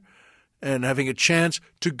better and having a chance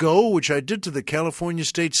to go, which I did to the California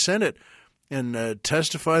State Senate and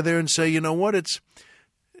testify there and say, you know what, it's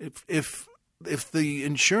if the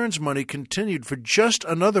insurance money continued for just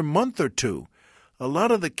another month or two, a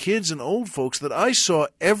lot of the kids and old folks that I saw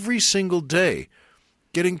every single day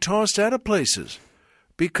getting tossed out of places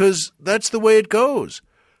because that's the way it goes.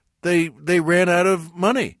 They ran out of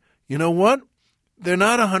money. You know what? They're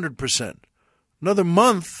not 100%. Another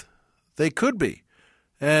month, they could be.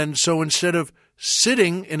 And so instead of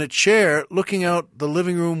sitting in a chair looking out the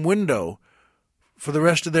living room window for the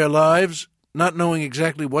rest of their lives, not knowing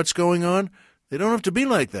exactly what's going on, they don't have to be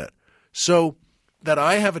like that. So that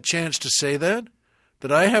I have a chance to say that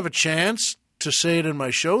I have a chance to say it in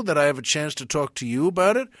my show, that I have a chance to talk to you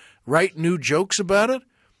about it, write new jokes about it,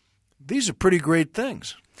 these are pretty great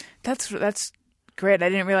things. That's great. I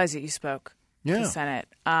didn't realize that you spoke to the Senate.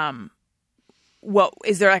 Well,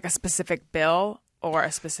 is there like a specific bill or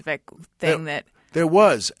a specific thing that... There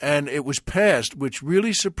was, and it was passed, which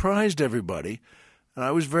really surprised everybody. And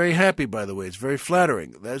I was very happy, by the way. It's very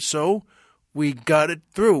flattering. So we got it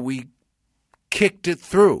through. We kicked it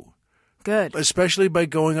through. Good. Especially by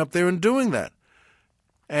going up there and doing that.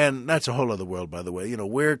 And that's a whole other world, by the way. You know,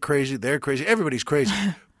 we're crazy, they're crazy, everybody's crazy.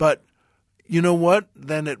 But you know what?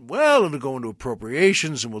 Then it'll go into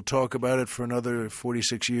appropriations, and we'll talk about it for another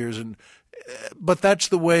 46 years. But that's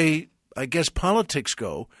the way, I guess, politics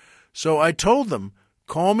go. So I told them,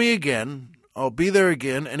 call me again. I'll be there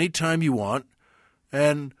again anytime you want,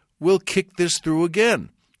 and we'll kick this through again.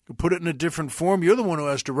 We'll put it in a different form. You're the one who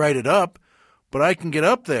has to write it up, but I can get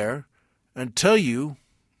up there and tell you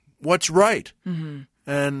what's right. Mm-hmm.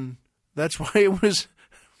 And that's why it was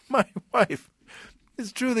my wife.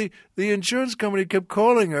 It's true. The insurance company kept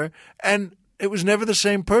calling her, and it was never the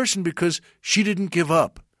same person because she didn't give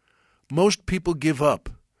up. Most people give up.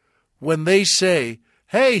 When they say,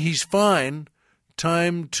 hey, he's fine,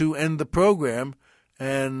 time to end the program,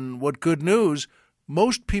 and what good news,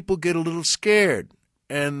 most people get a little scared,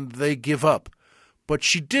 and they give up. But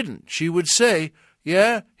she didn't. She would say,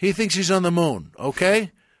 yeah, he thinks he's on the moon,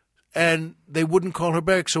 okay? And they wouldn't call her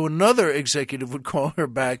back. So another executive would call her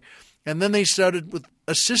back. And then they started with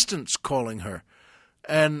assistants calling her.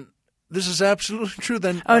 And this is absolutely true.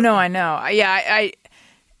 Then, oh, no, I know. Yeah, I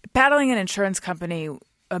battling an insurance company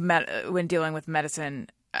when dealing with medicine,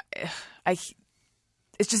 it's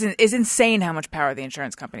it's insane how much power the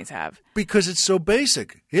insurance companies have. Because it's so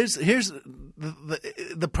basic. Here's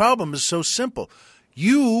the problem is so simple.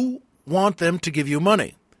 You want them to give you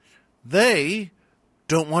money. They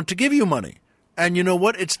don't want to give you money. And you know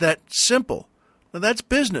what? It's that simple. Now, that's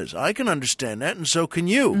business. I can understand that, and so can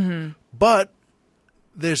you. Mm-hmm. But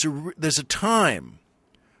there's a time.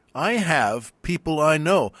 I have people I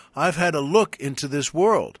know. I've had a look into this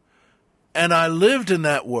world. And I lived in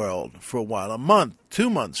that world for a while, a month, 2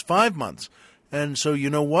 months, 5 months. And so you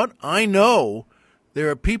know what? I know there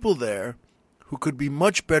are people there who could be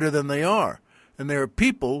much better than they are. And there are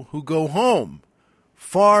people who go home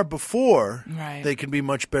far before they can be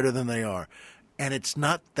much better than they are. And it's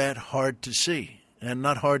not that hard to see and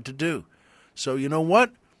not hard to do. So you know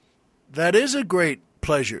what? That is a great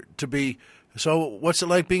pleasure to be. So what's it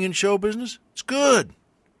like being in show business? It's good.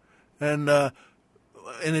 And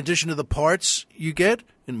in addition to the parts you get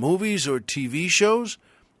in movies or TV shows,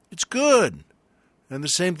 it's good. And the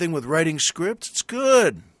same thing with writing scripts, it's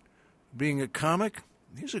good. Being a comic,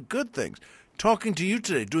 these are good things. Talking to you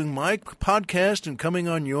today, doing my podcast and coming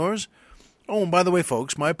on yours. Oh, and by the way,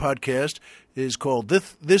 folks, my podcast is called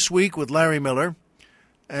This Week with Larry Miller,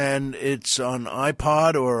 and it's on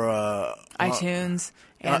iPod or iTunes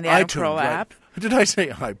and the iTunes app. Did I say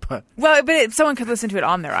iPod? Well, but someone could listen to it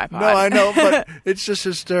on their iPod. No, I know, but it's just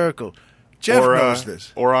hysterical. Jeff knows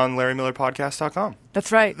this. Or on LarryMillerPodcast.com.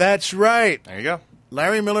 That's right. That's right. There you go.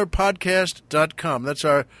 LarryMillerPodcast.com. That's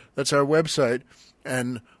our website.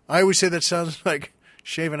 And I always say that sounds like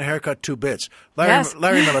shaving a haircut 2 bits.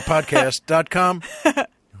 LarryMillerPodcast.com.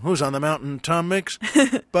 Who's on the mountain? Tom Mix.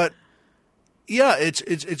 But yeah,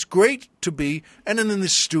 it's great to be, and then in the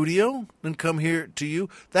studio, and come here to you.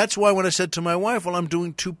 That's why when I said to my wife, well, I'm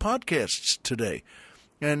doing 2 podcasts today.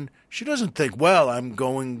 And she doesn't think, well, I'm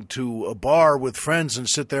going to a bar with friends and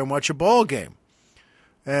sit there and watch a ball game.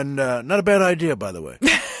 And not a bad idea, by the way.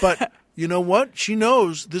 But you know what? She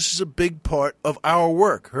knows this is a big part of our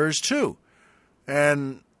work, hers too.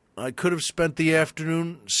 And I could have spent the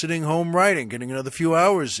afternoon sitting home writing, getting another few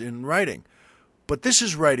hours in writing. But this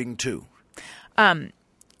is writing too.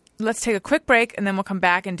 Let's take a quick break, and then we'll come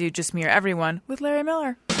back and do Just Me or Everyone with Larry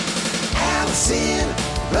Miller. Alison,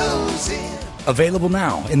 Rosen. Available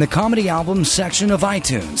now in the comedy albums section of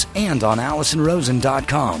iTunes and on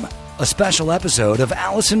AlisonRosen.com. A special episode of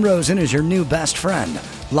Alison Rosen is Your New Best Friend,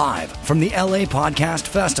 live from the LA Podcast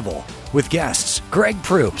Festival with guests Greg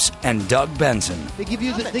Proops and Doug Benson. They give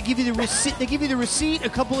you the receipt. They give you the receipt, a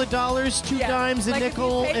couple of dollars, 2 dimes, a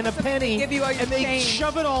nickel, and a penny, and they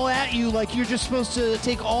shove it all at you like you're just supposed to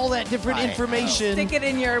take all that different information. Stick it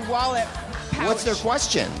in your wallet pouch. What's their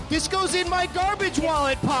question? This goes in my garbage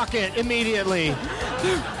wallet pocket immediately.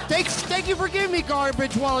 Thank you for giving me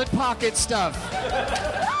garbage wallet pocket stuff.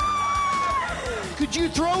 Could you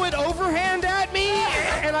throw it overhand at me,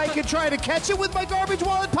 and I could try to catch it with my garbage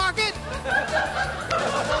wallet pocket?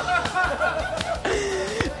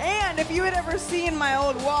 And if you had ever seen my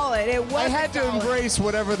old wallet, it was. I had to embrace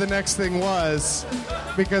whatever the next thing was,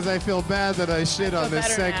 because I feel bad that I shit on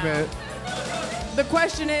this segment. Now. The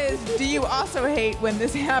question is, do you also hate when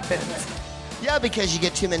this happens? Yeah, because you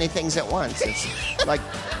get too many things at once. It's like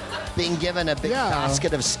being given a big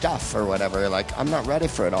basket of stuff or whatever. Like, I'm not ready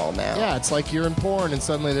for it all now. Yeah, it's like you're in porn and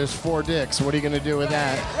suddenly there's 4 dicks. What are you going to do with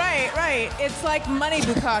that? Right. It's like money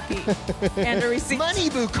bukkake and a receipt. Money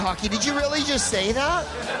bukkake? Did you really just say that?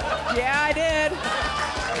 Yeah, I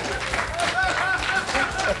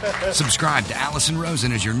did. Subscribe to Alison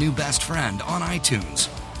Rosen as Your New Best Friend on iTunes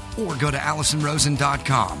or go to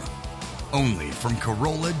AlisonRosen.com. Only from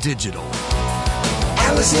Corolla Digital.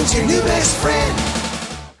 Alison's your new best friend.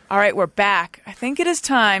 All right, we're back. I think it is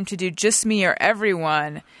time to do Just Me or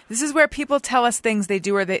Everyone. This is where people tell us things they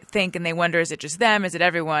do or they think, and they wonder, is it just them, is it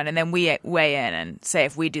everyone? And then we weigh in and say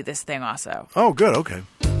if we do this thing also. Oh, good, okay.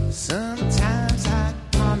 Sometimes I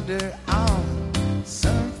ponder on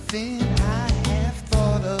something I have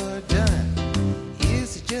thought or done.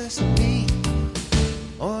 Is it just me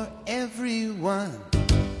or everyone?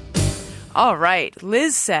 All right,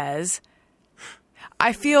 Liz says,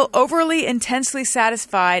 I feel overly intensely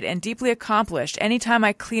satisfied and deeply accomplished anytime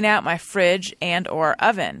I clean out my fridge and or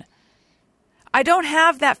oven. I don't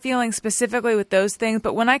have that feeling specifically with those things,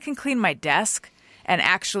 but when I can clean my desk and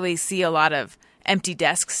actually see a lot of empty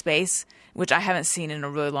desk space, which I haven't seen in a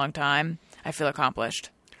really long time, I feel accomplished.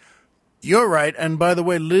 You're right, and by the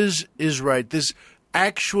way, Liz is right. This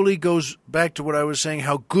actually goes back to what I was saying,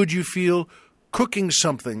 how good you feel cooking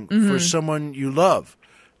something for someone you love.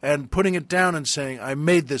 And putting it down and saying, I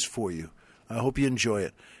made this for you. I hope you enjoy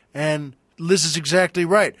it. And Liz is exactly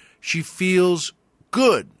right. She feels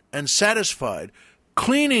good and satisfied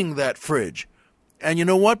cleaning that fridge. And you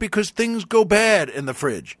know what? Because things go bad in the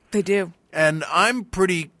fridge. They do. And I'm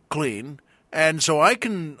pretty clean, and so I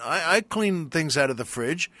clean things out of the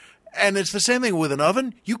fridge. And it's the same thing with an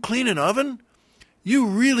oven. You clean an oven, you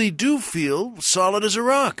really do feel solid as a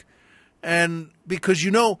rock. And because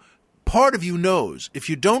part of you knows, if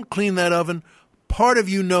you don't clean that oven, part of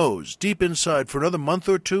you knows deep inside for another month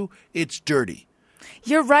or two, it's dirty.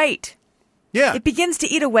 You're right. Yeah. It begins to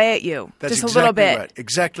eat away at you. That's just exactly a little bit. Right.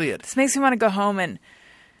 Exactly it. This makes me want to go home and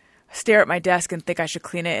stare at my desk and think I should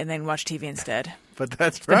clean it and then watch TV instead. But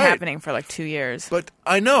that's It's right. been happening for like 2 years. But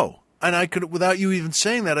I know. And I could, without you even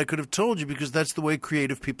saying that, I could have told you because that's the way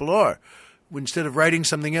creative people are. Instead of writing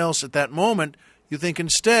something else at that moment, you think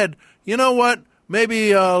instead, you know what?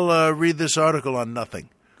 Maybe I'll read this article on nothing.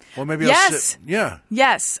 Or maybe I'll sit. Yeah.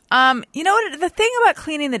 Yes. You know what? The thing about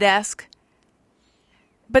cleaning the desk,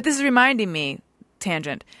 but this is reminding me,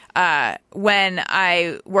 tangent, when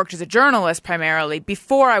I worked as a journalist primarily,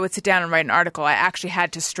 before I would sit down and write an article, I actually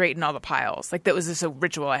had to straighten all the piles. Like that was just a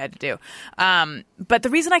ritual I had to do. But the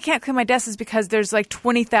reason I can't clean my desk is because there's like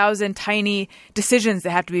 20,000 tiny decisions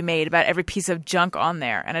that have to be made about every piece of junk on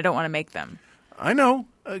there, and I don't want to make them. I know.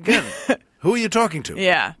 Again, who are you talking to?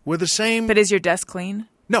 Yeah. We're the same. But is your desk clean?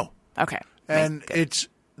 No. Okay. And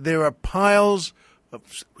there are piles of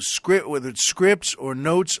whether it's scripts or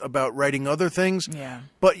notes about writing other things. Yeah.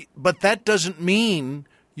 But that doesn't mean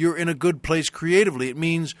you're in a good place creatively. It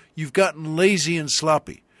means you've gotten lazy and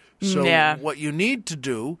sloppy. So what you need to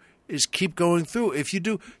do is keep going through. If you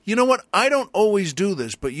do, you know what? I don't always do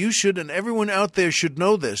this, but you should, and everyone out there should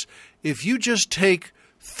know this. If you just take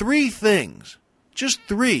 3 things, just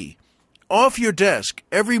 3, off your desk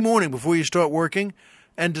every morning before you start working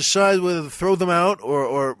and decide whether to throw them out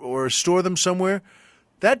or store them somewhere,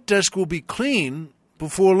 that desk will be clean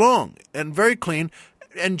before long and very clean.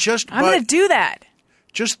 And I'm going to do that.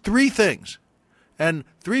 Just 3 things and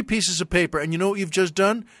 3 pieces of paper. And you know what you've just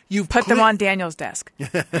done? You've put them on Daniel's desk.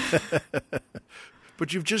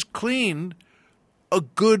 But you've just cleaned a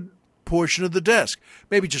good portion of the desk.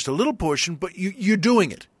 Maybe just a little portion, but you're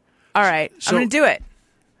doing it. All right. So, I'm going to do it.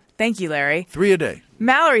 Thank you, Larry. 3 a day.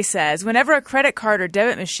 Mallory says, whenever a credit card or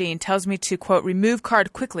debit machine tells me to, quote, remove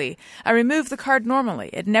card quickly, I remove the card normally.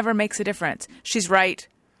 It never makes a difference. She's right.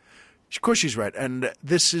 Of course she's right. And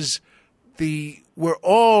this is we're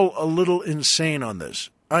all a little insane on this.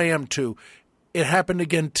 I am too. It happened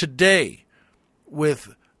again today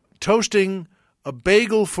with toasting a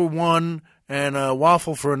bagel for one and a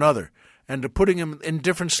waffle for another and putting them in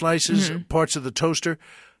different slices, parts of the toaster.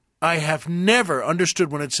 I have never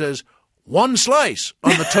understood when it says 1 slice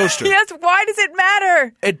on the toaster. Yes, why does it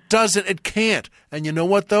matter? It doesn't. It can't. And you know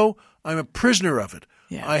what, though? I'm a prisoner of it.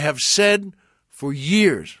 Yeah. I have said for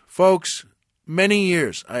years, folks, many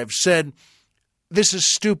years, I have said, this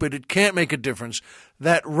is stupid. It can't make a difference.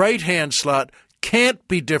 That right-hand slot can't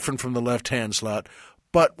be different from the left-hand slot.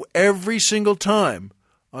 But every single time,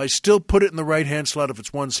 I still put it in the right-hand slot if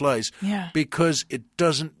it's 1 slice because it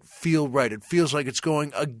doesn't feel right. It feels like it's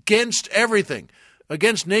going against everything,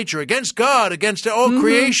 against nature, against God, against all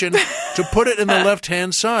creation to put it in the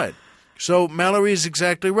left-hand side. So Mallory is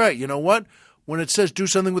exactly right. You know what? When it says do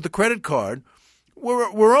something with the credit card,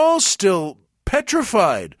 we're all still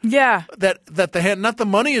petrified. Yeah. That the hand, not the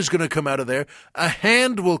money is going to come out of there. A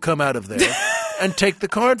hand will come out of there and take the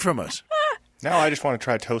card from us. Now I just want to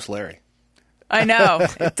try Toast Larry. I know.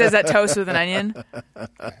 Does that toast with an onion?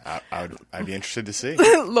 I'd be interested to see.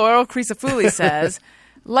 Laurel Crisafulli says,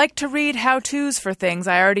 like to read how-tos for things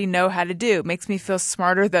I already know how to do. Makes me feel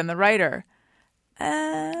smarter than the writer.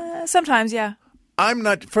 Sometimes, yeah. I'm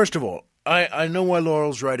not, first of all, I know why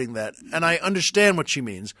Laurel's writing that, and I understand what she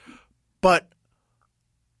means, but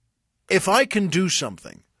if I can do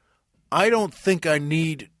something, I don't think I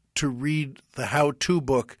need to read the how-to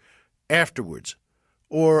book afterwards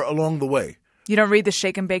or along the way. You don't read the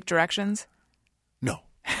shake and bake directions? No.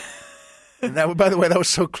 And that, by the way, that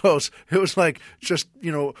was so close. It was like just,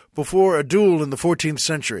 before a duel in the 14th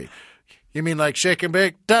century. You mean like shake and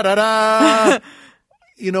bake? Da-da-da!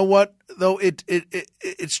 You know what? Though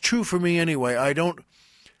it's true for me anyway. I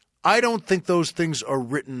don't think those things are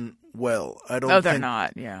written well. They're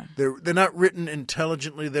not, yeah. They're not written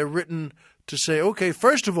intelligently. They're written to say, okay,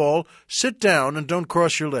 first of all, sit down and don't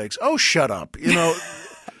cross your legs. Oh, shut up.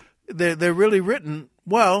 They're really written,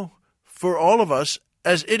 well, for all of us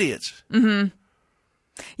as idiots. Mm-hmm.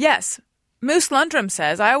 Yes. Moose Lundrum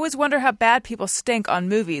says, I always wonder how bad people stink on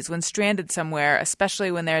movies when stranded somewhere, especially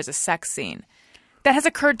when there is a sex scene. That has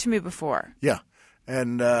occurred to me before. Yeah.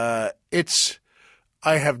 And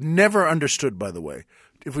I have never understood, by the way.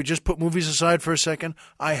 If we just put movies aside for a second,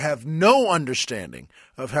 I have no understanding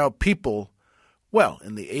of how people, well,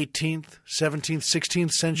 in the 18th, 17th,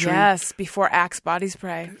 16th century. Yes, before Axe body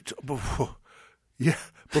spray. Before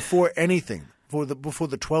anything, before the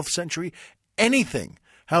 12th century, anything.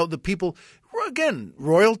 How the people, again,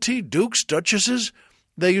 royalty, dukes, duchesses,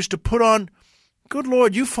 they used to put on, good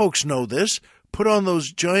Lord, you folks know this, put on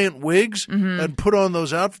those giant wigs and put on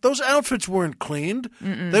those outfits. Those outfits weren't cleaned.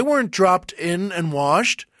 They weren't dropped in and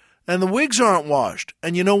washed. And the wigs aren't washed.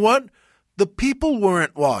 And you know what? The people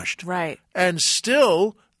weren't washed. Right. And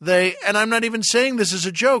still and I'm not even saying this as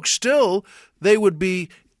a joke, still they would be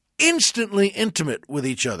instantly intimate with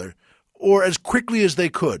each other or as quickly as they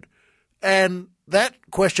could. And that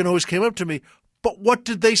question always came up to me, but what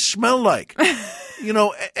did they smell like? You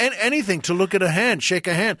know, anything to look at a hand, shake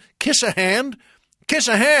a hand, kiss a hand.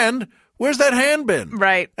 Where's that hand been?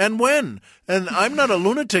 Right. And when? And I'm not a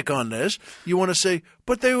lunatic on this. You want to say,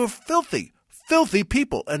 but they were filthy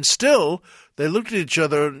people. And still, they looked at each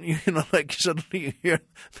other, you know, like suddenly you hear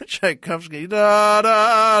the Tchaikovsky, da,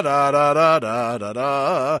 da, da, da, da, da, da,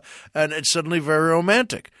 da, and it's suddenly very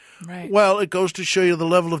romantic. Right. Well, it goes to show you the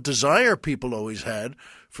level of desire people always had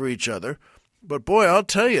for each other. But boy, I'll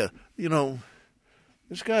tell you, you know,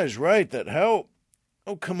 this guy's right that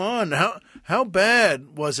come on, how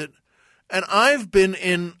bad was it? And I've been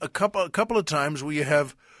in a couple of times where you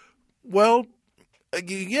have, well,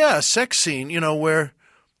 a sex scene, you know, where,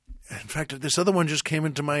 in fact, this other one just came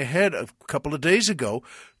into my head a couple of days ago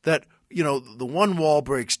that, you know, the one wall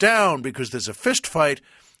breaks down because there's a fist fight.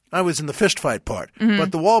 I was in the fist fight part,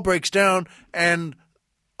 but the wall breaks down and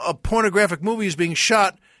a pornographic movie is being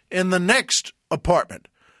shot in the next apartment.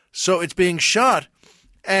 So it's being shot,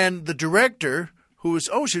 and the director, who was,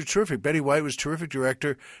 she was terrific. Betty White was a terrific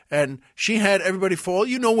director, and she had everybody fall.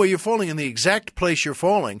 You know where you're falling, in the exact place you're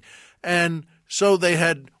falling. And so they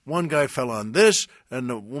had one guy fell on this and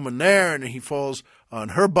the woman there, and he falls on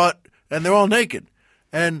her butt, and they're all naked.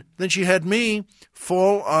 And then she had me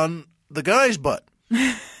fall on the guy's butt.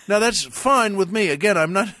 Now, that's fine with me. Again,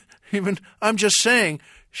 I'm just saying,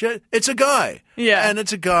 it's a guy. Yeah. And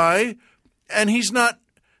it's a guy, and he's not,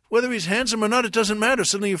 whether he's handsome or not, it doesn't matter.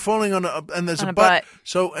 Suddenly you're falling and there's a butt.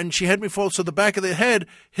 So, and she had me fall, so the back of the head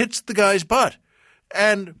hits the guy's butt.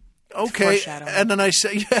 And, okay. And then I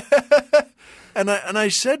say, and I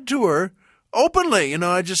said to her openly, you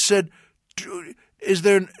know, I just said, is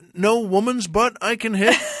there no woman's butt I can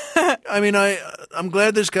hit? I mean, I'm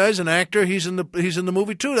glad this guy's an actor. He's in the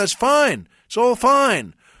movie too. That's fine. It's all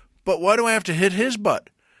fine. But why do I have to hit his butt?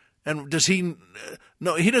 And does he?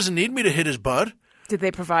 No, he doesn't need me to hit his butt. Did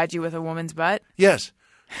they provide you with a woman's butt? Yes,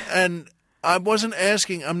 and I wasn't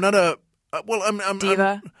asking. I'm not a. Well, I'm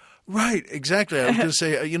diva. Right, exactly. I was going to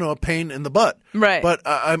say, you know, a pain in the butt. Right. But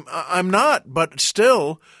I'm not. But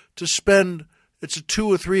still, to spend. It's a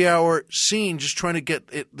 2 or 3 hour scene just trying to get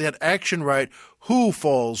that action right. Who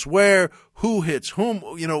falls, where, who hits whom,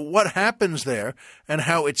 you know, what happens there, and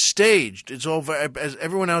how it's staged. It's all, as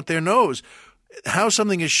everyone out there knows, how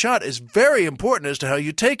something is shot is very important as to how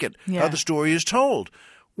you take it, how the story is told.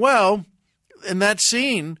 Well, in that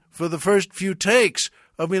scene, for the first few takes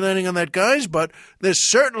of me landing on that guy's butt, there's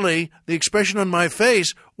certainly the expression on my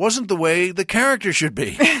face wasn't the way the character should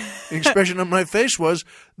be. The expression on my face was,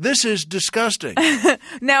 this is disgusting.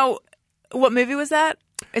 Now, what movie was that?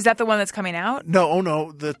 Is that the one that's coming out?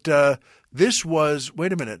 No, this was,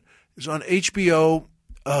 wait a minute, it's on HBO.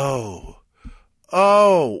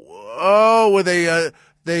 Where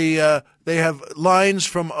they have lines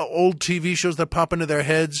from old TV shows that pop into their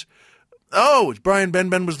heads. It's Brian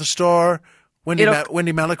Benben was the star. Wendy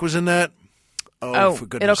Malick was in that. For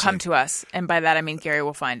goodness it'll sake. come to us, and by that I mean Gary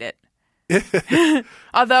will find it.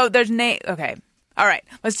 Although there's okay, all right.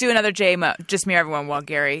 Let's do another just me, everyone, while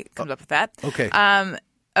Gary comes up with that. Okay.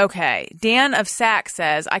 Okay. Dan of Sac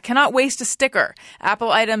says, I cannot waste a sticker.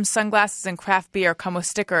 Apple items, sunglasses, and craft beer come with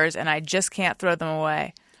stickers, and I just can't throw them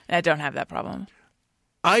away. And I don't have that problem.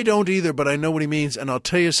 I don't either, but I know what he means, and I'll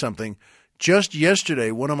tell you something. Just yesterday,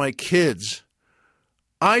 one of my kids,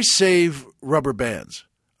 I save rubber bands.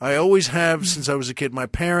 I always have since I was a kid. My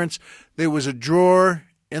parents, there was a drawer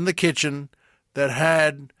in the kitchen that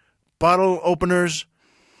had bottle openers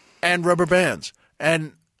and rubber bands.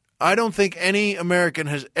 And I don't think any American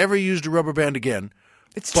has ever used a rubber band again.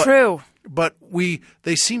 It's true. But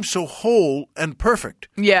they seem so whole and perfect.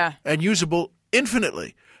 Yeah. And usable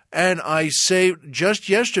infinitely. And I saved, just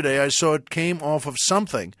yesterday, I saw it came off of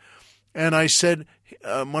something. And I said,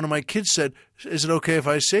 one of my kids said, is it okay if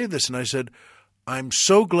I save this? And I said, I'm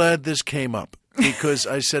so glad this came up. because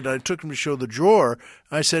I said, I took him to show the drawer.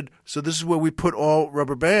 I said, so this is where we put all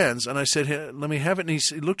rubber bands. And I said, hey, let me have it. And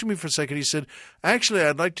he looked at me for a second. He said, actually,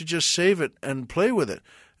 I'd like to just save it and play with it.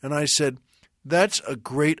 And I said, that's a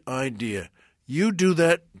great idea. You do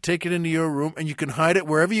that, take it into your room, and you can hide it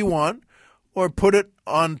wherever you want or put it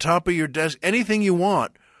on top of your desk, anything you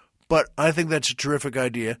want. But I think that's a terrific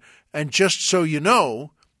idea. And just so you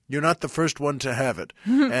know, you're not the first one to have it.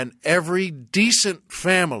 And every decent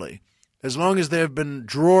family, as long as there have been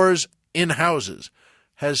drawers in houses,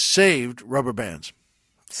 has saved rubber bands.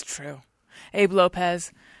 It's true. Abe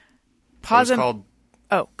Lopez. It was called...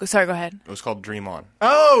 Oh, sorry, go ahead. It was called Dream On.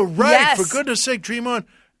 Oh, right. Yes. For goodness sake, Dream On.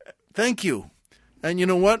 Thank you. And you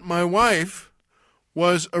know what? My wife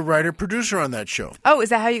was a writer-producer on that show. Oh, is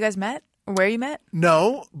that how you guys met? Or where you met?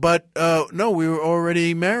 No, but no, we were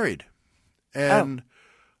already married. And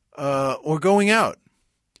or going out.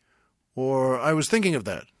 Or I was thinking of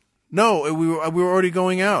that. No, we were already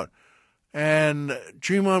going out. And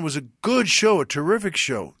Dream On was a good show, a terrific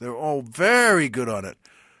show. They were all very good on it.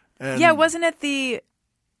 And yeah, wasn't it the...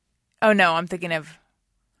 Oh, no, I'm thinking of...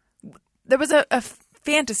 There was a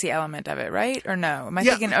fantasy element of it, right? Or no? Am I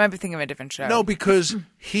thinking of a different show? No, because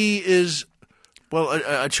he is, well,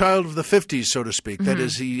 a child of the 50s, so to speak. That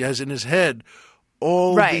is, he has in his head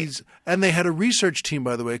all these... And they had a research team,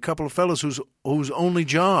 by the way, a couple of fellows whose only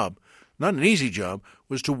job, not an easy job,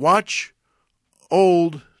 was to watch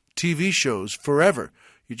old TV shows forever.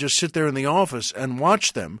 You just sit there in the office and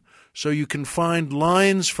watch them so you can find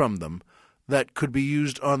lines from them that could be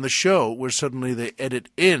used on the show where suddenly they edit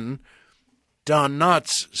in Don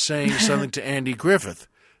Knotts saying something to Andy Griffith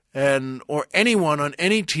or anyone on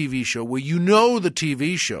any TV show where you know the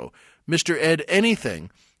TV show, Mr. Ed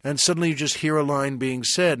anything, and suddenly you just hear a line being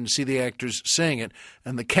said and see the actors saying it,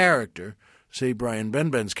 and the character, say Brian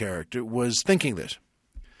Benben's character, was thinking this.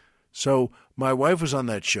 So my wife was on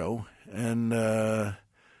that show, and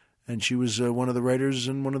she was one of the writers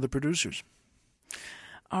and one of the producers.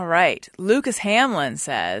 All right. Lucas Hamlin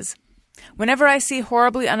says, whenever I see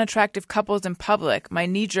horribly unattractive couples in public, my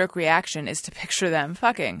knee-jerk reaction is to picture them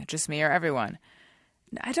fucking, just me or everyone.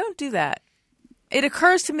 I don't do that. It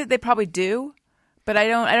occurs to me that they probably do, but I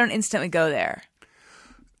don't instantly go there.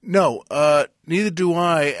 No, neither do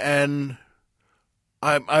I, and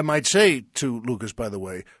I might say to Lucas, by the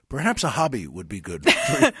way, perhaps a hobby would be good.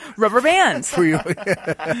 Rubber bands. For you.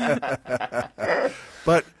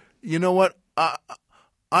 But you know what?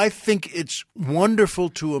 I think it's wonderful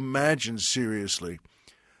to imagine seriously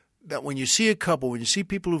that when you see a couple, when you see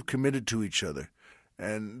people who've committed to each other,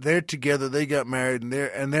 and they're together, they got married,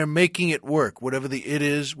 and they're making it work, whatever the it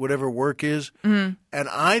is, whatever work is. Mm-hmm. And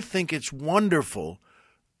I think it's wonderful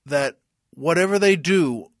that whatever they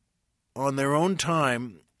do on their own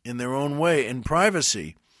time, in their own way, in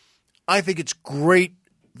privacy, I think it's great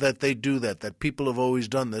that they do that people have always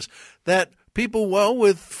done this, that people,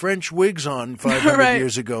 with French wigs on 500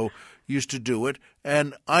 years ago used to do it,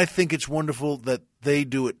 and I think it's wonderful that they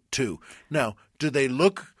do it too. Now, do they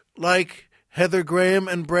look like Heather Graham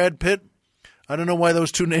and Brad Pitt? I don't know why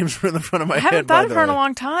those two names were in the front of my head. I haven't thought of her in a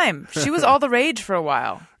long time. She was all the rage for a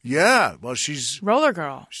while. Yeah, well, she's... Roller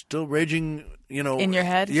Girl. Still raging, In your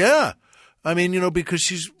head? Yeah. I mean, because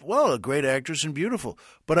she's, a great actress and beautiful.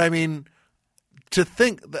 But I mean, to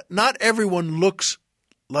think that not everyone looks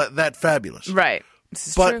like that fabulous. Right. This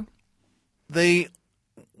is but true. They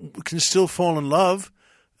can still fall in love,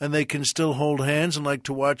 and they can still hold hands and like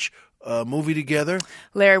to watch a movie together.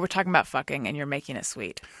 Larry, we're talking about fucking, and you're making it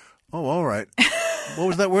sweet. Oh, all right. What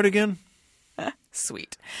was that word again?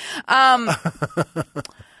 Sweet. I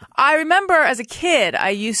remember as a kid, I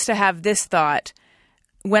used to have this thought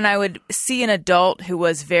when I would see an adult who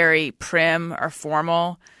was very prim or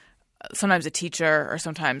formal, sometimes a teacher or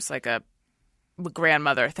sometimes like a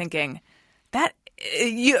grandmother, thinking that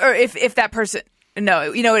if that person,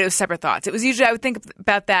 no, it was separate thoughts. It was usually, I would think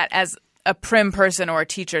about that as a prim person or a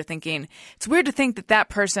teacher, thinking it's weird to think that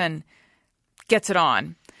person gets it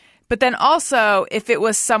on. But then also if it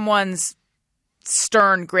was someone's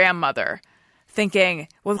stern grandmother, thinking,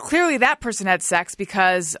 well, clearly that person had sex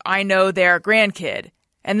because I know their grandkid.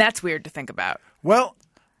 And that's weird to think about. Well,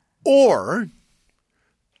 or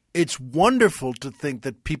it's wonderful to think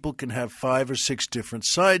that people can have 5 or 6 different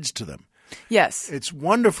sides to them. Yes. It's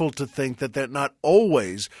wonderful to think that they're not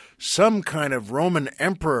always some kind of Roman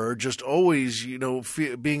emperor just always,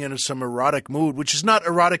 being in some erotic mood, which is not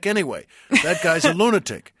erotic anyway. That guy's a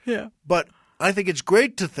lunatic. Yeah. But I think it's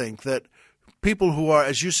great to think that people who are,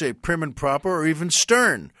 as you say, prim and proper or even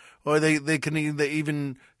stern, or they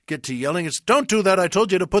even get to yelling, it's, don't do that, I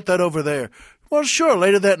told you to put that over there. Well, sure,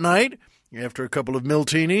 later that night, after a couple of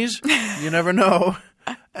Miltinis. You never know.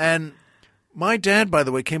 And my dad, by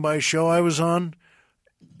the way, came by a show I was on.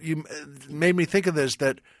 You made me think of this,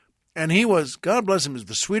 and he was, God bless him, is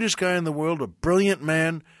the sweetest guy in the world, a brilliant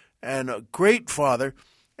man, and a great father.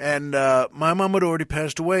 And my mom had already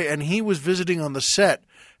passed away, and he was visiting on the set,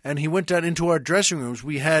 and he went down into our dressing rooms.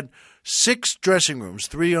 We had 6 dressing rooms,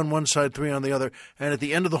 3 on one side, 3 on the other, and at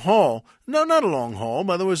the end of the hall, no, not a long hall,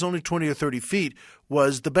 by the way, it was only 20 or 30 feet,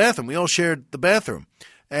 was the bathroom. We all shared the bathroom.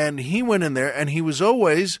 And he went in there, and he was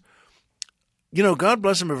always, God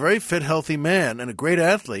bless him, a very fit, healthy man and a great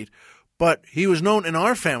athlete, but he was known in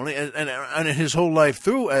our family and his whole life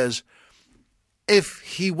through as if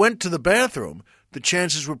he went to the bathroom, the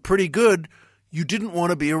chances were pretty good you didn't want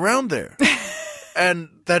to be around there. And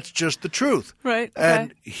that's just the truth. Right.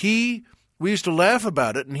 Okay. And we used to laugh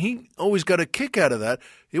about it, and he always got a kick out of that.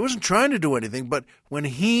 He wasn't trying to do anything, but when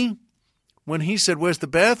he said, "Where's the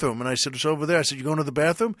bathroom?" and I said, "It's over there." I said, "You going to the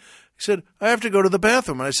bathroom?" He said, "I have to go to the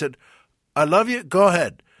bathroom." And I said, "I love you. Go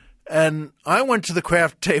ahead." And I went to the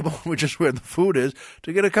craft table, which is where the food is,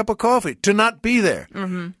 to get a cup of coffee, to not be there.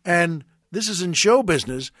 Mm-hmm. And this is in show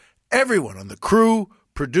business. Everyone on the crew,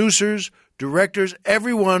 producers, directors,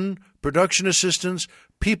 everyone, production assistants,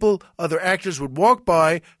 people, other actors would walk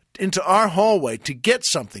by into our hallway to get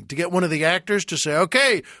something, to get one of the actors to say,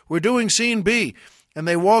 "Okay, we're doing scene B." And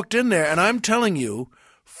they walked in there, and I'm telling you,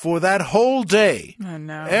 for that whole day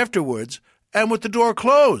afterwards, and with the door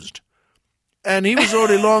closed. And he was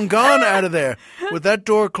already long gone out of there. With that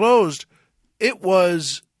door closed, it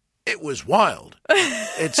was wild.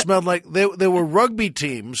 It smelled like there were rugby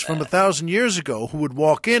teams from 1,000 years ago who would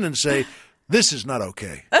walk in and say, "This is not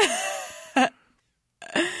okay."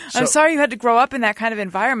 I'm sorry you had to grow up in that kind of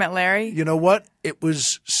environment, Larry. You know what? It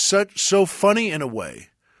was so funny in a way.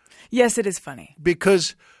 Yes, it is funny.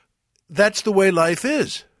 Because that's the way life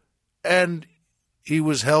is. And he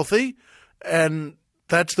was healthy, and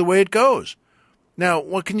that's the way it goes. Now,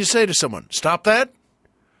 what can you say to someone? Stop that?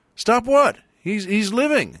 Stop what? He's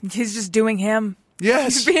living. He's just doing him.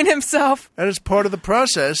 Yes. He's being himself. And it's part of the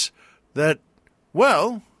process that,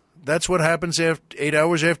 well, that's what happens 8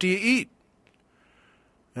 hours after you eat.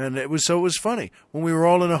 And it was funny. When we were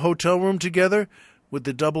all in a hotel room together with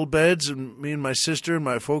the double beds and me and my sister and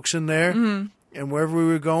my folks in there and wherever we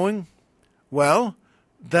were going, well,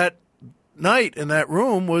 that night in that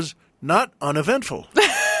room was not uneventful.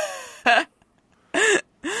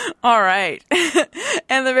 All right.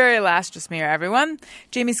 And the very last just mirror, everyone.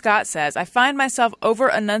 Jamie Scott says, "I find myself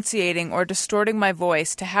over-enunciating or distorting my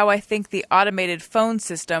voice to how I think the automated phone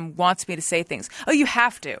system wants me to say things." Oh, you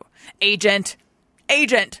have to. Agent.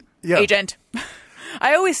 Yeah. Agent.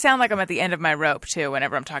 I always sound like I'm at the end of my rope, too,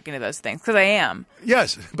 whenever I'm talking to those things, because I am.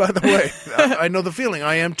 Yes. By the way, I know the feeling.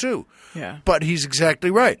 I am, too. Yeah. But he's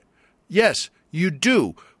exactly right. Yes, you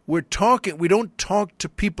do. We don't talk to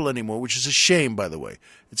people anymore, which is a shame, by the way.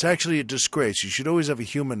 It's actually a disgrace. You should always have a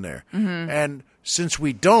human there. Mm-hmm. And since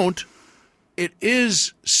we don't, it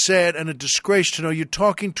is sad and a disgrace to know you're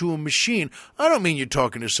talking to a machine. I don't mean you're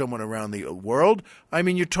talking to someone around the world. I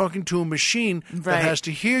mean you're talking to a machine that has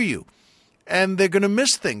to hear you. And they're going to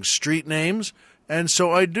miss things, street names. And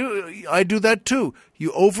so I do that too.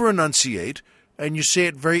 You over-enunciate, and you say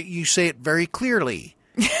it very clearly.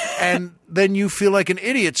 And then you feel like an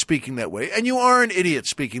idiot speaking that way. And you are an idiot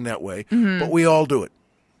speaking that way, but we all do it.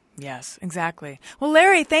 Yes, exactly. Well,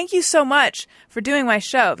 Larry, thank you so much for doing my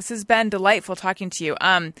show. This has been delightful talking to you.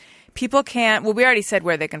 People can't, we already said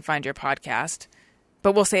where they can find your podcast,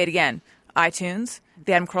 but we'll say it again. iTunes,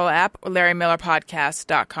 the Adam Carolla app, or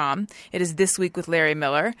LarryMillerPodcast.com. It is This Week with Larry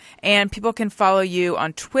Miller. And people can follow you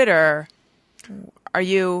on Twitter. Are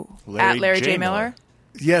you at Larry J. Miller?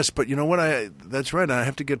 Yes, but you know what? That's right. I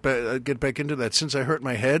have to get back into that. Since I hurt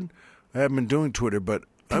my head, I haven't been doing Twitter, but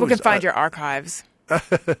people can find your archives.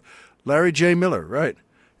 Larry J. Miller, right.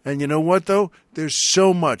 And you know what, though? There's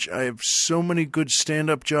so much. I have so many good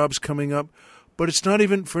stand-up jobs coming up, but it's not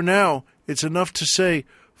even for now. It's enough to say,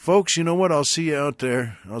 folks, you know what? I'll see you out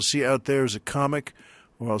there. I'll see you out there as a comic,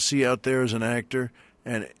 or I'll see you out there as an actor.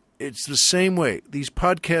 And it's the same way. These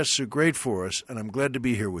podcasts are great for us, and I'm glad to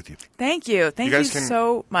be here with you. Thank you. Thank you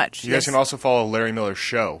so much. You guys can also follow Larry Miller's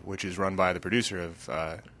show, which is run by the producer of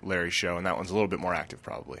Larry's show, and that one's a little bit more active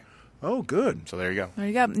probably. Oh, good. So there you go. There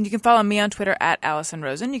you go. And you can follow me on Twitter at Alison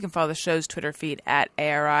Rosen. You can follow the show's Twitter feed at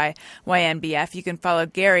ARIYNBF. You can follow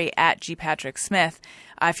Gary at GPatrickSmith.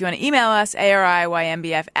 If you want to email us,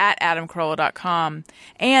 ARIYNBF at AdamCarolla.com.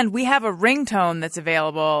 And we have a ringtone that's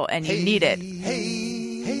available, and you need it.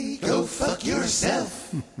 Hey, go fuck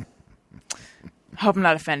yourself. Hope I'm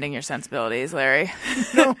not offending your sensibilities, Larry.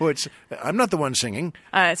 No, I'm not the one singing.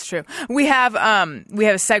 It's true. We have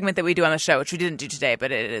a segment that we do on the show, which we didn't do today,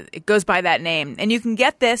 but it goes by that name. And you can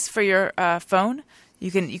get this for your phone.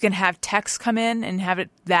 You can have text come in and have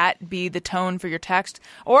that be the tone for your text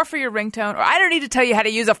or for your ringtone. Or I don't need to tell you how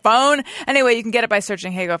to use a phone. Anyway, you can get it by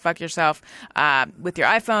searching "Hey, Go Fuck Yourself" with your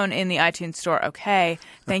iPhone in the iTunes store. Okay.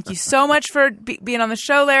 Thank you so much for being on the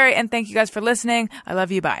show, Larry, and thank you guys for listening. I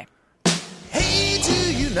love you. Bye. Hey,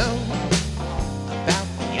 do you know about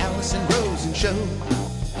the Alison Rosen show?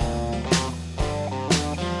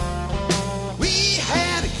 We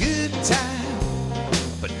had a good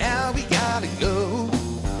time, but now we gotta go.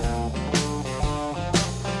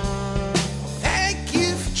 Thank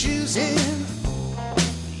you for choosing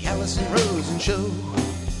the Alison Rosen show.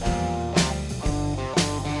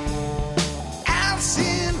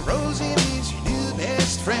 Alison Rosen is your new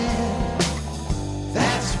best friend.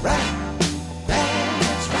 That's right.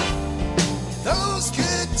 Those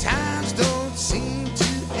good times don't seem to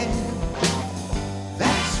end.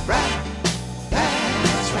 That's right,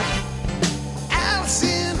 that's right.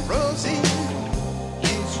 Alison Rosen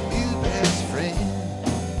is your new best friend.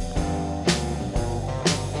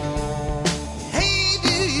 Hey,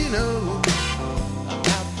 do you know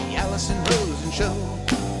about the Alison Rosen show?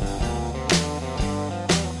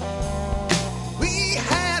 We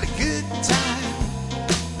had a good time,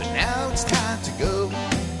 but now it's time to go.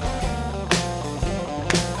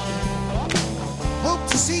 Hope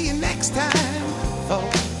to see you next time for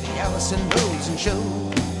the Alison Rosen show.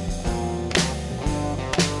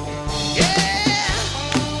 Yeah!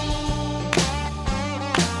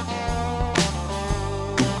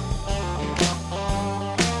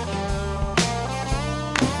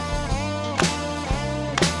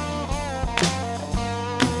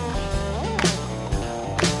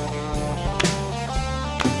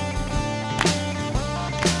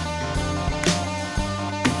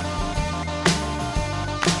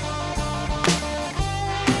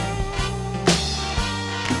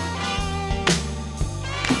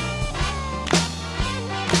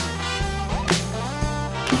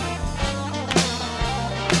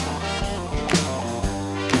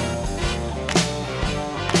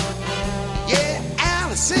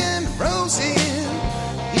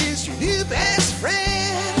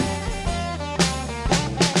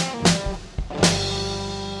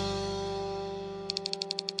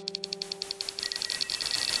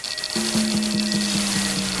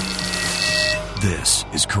 This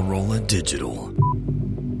is Corolla Digital.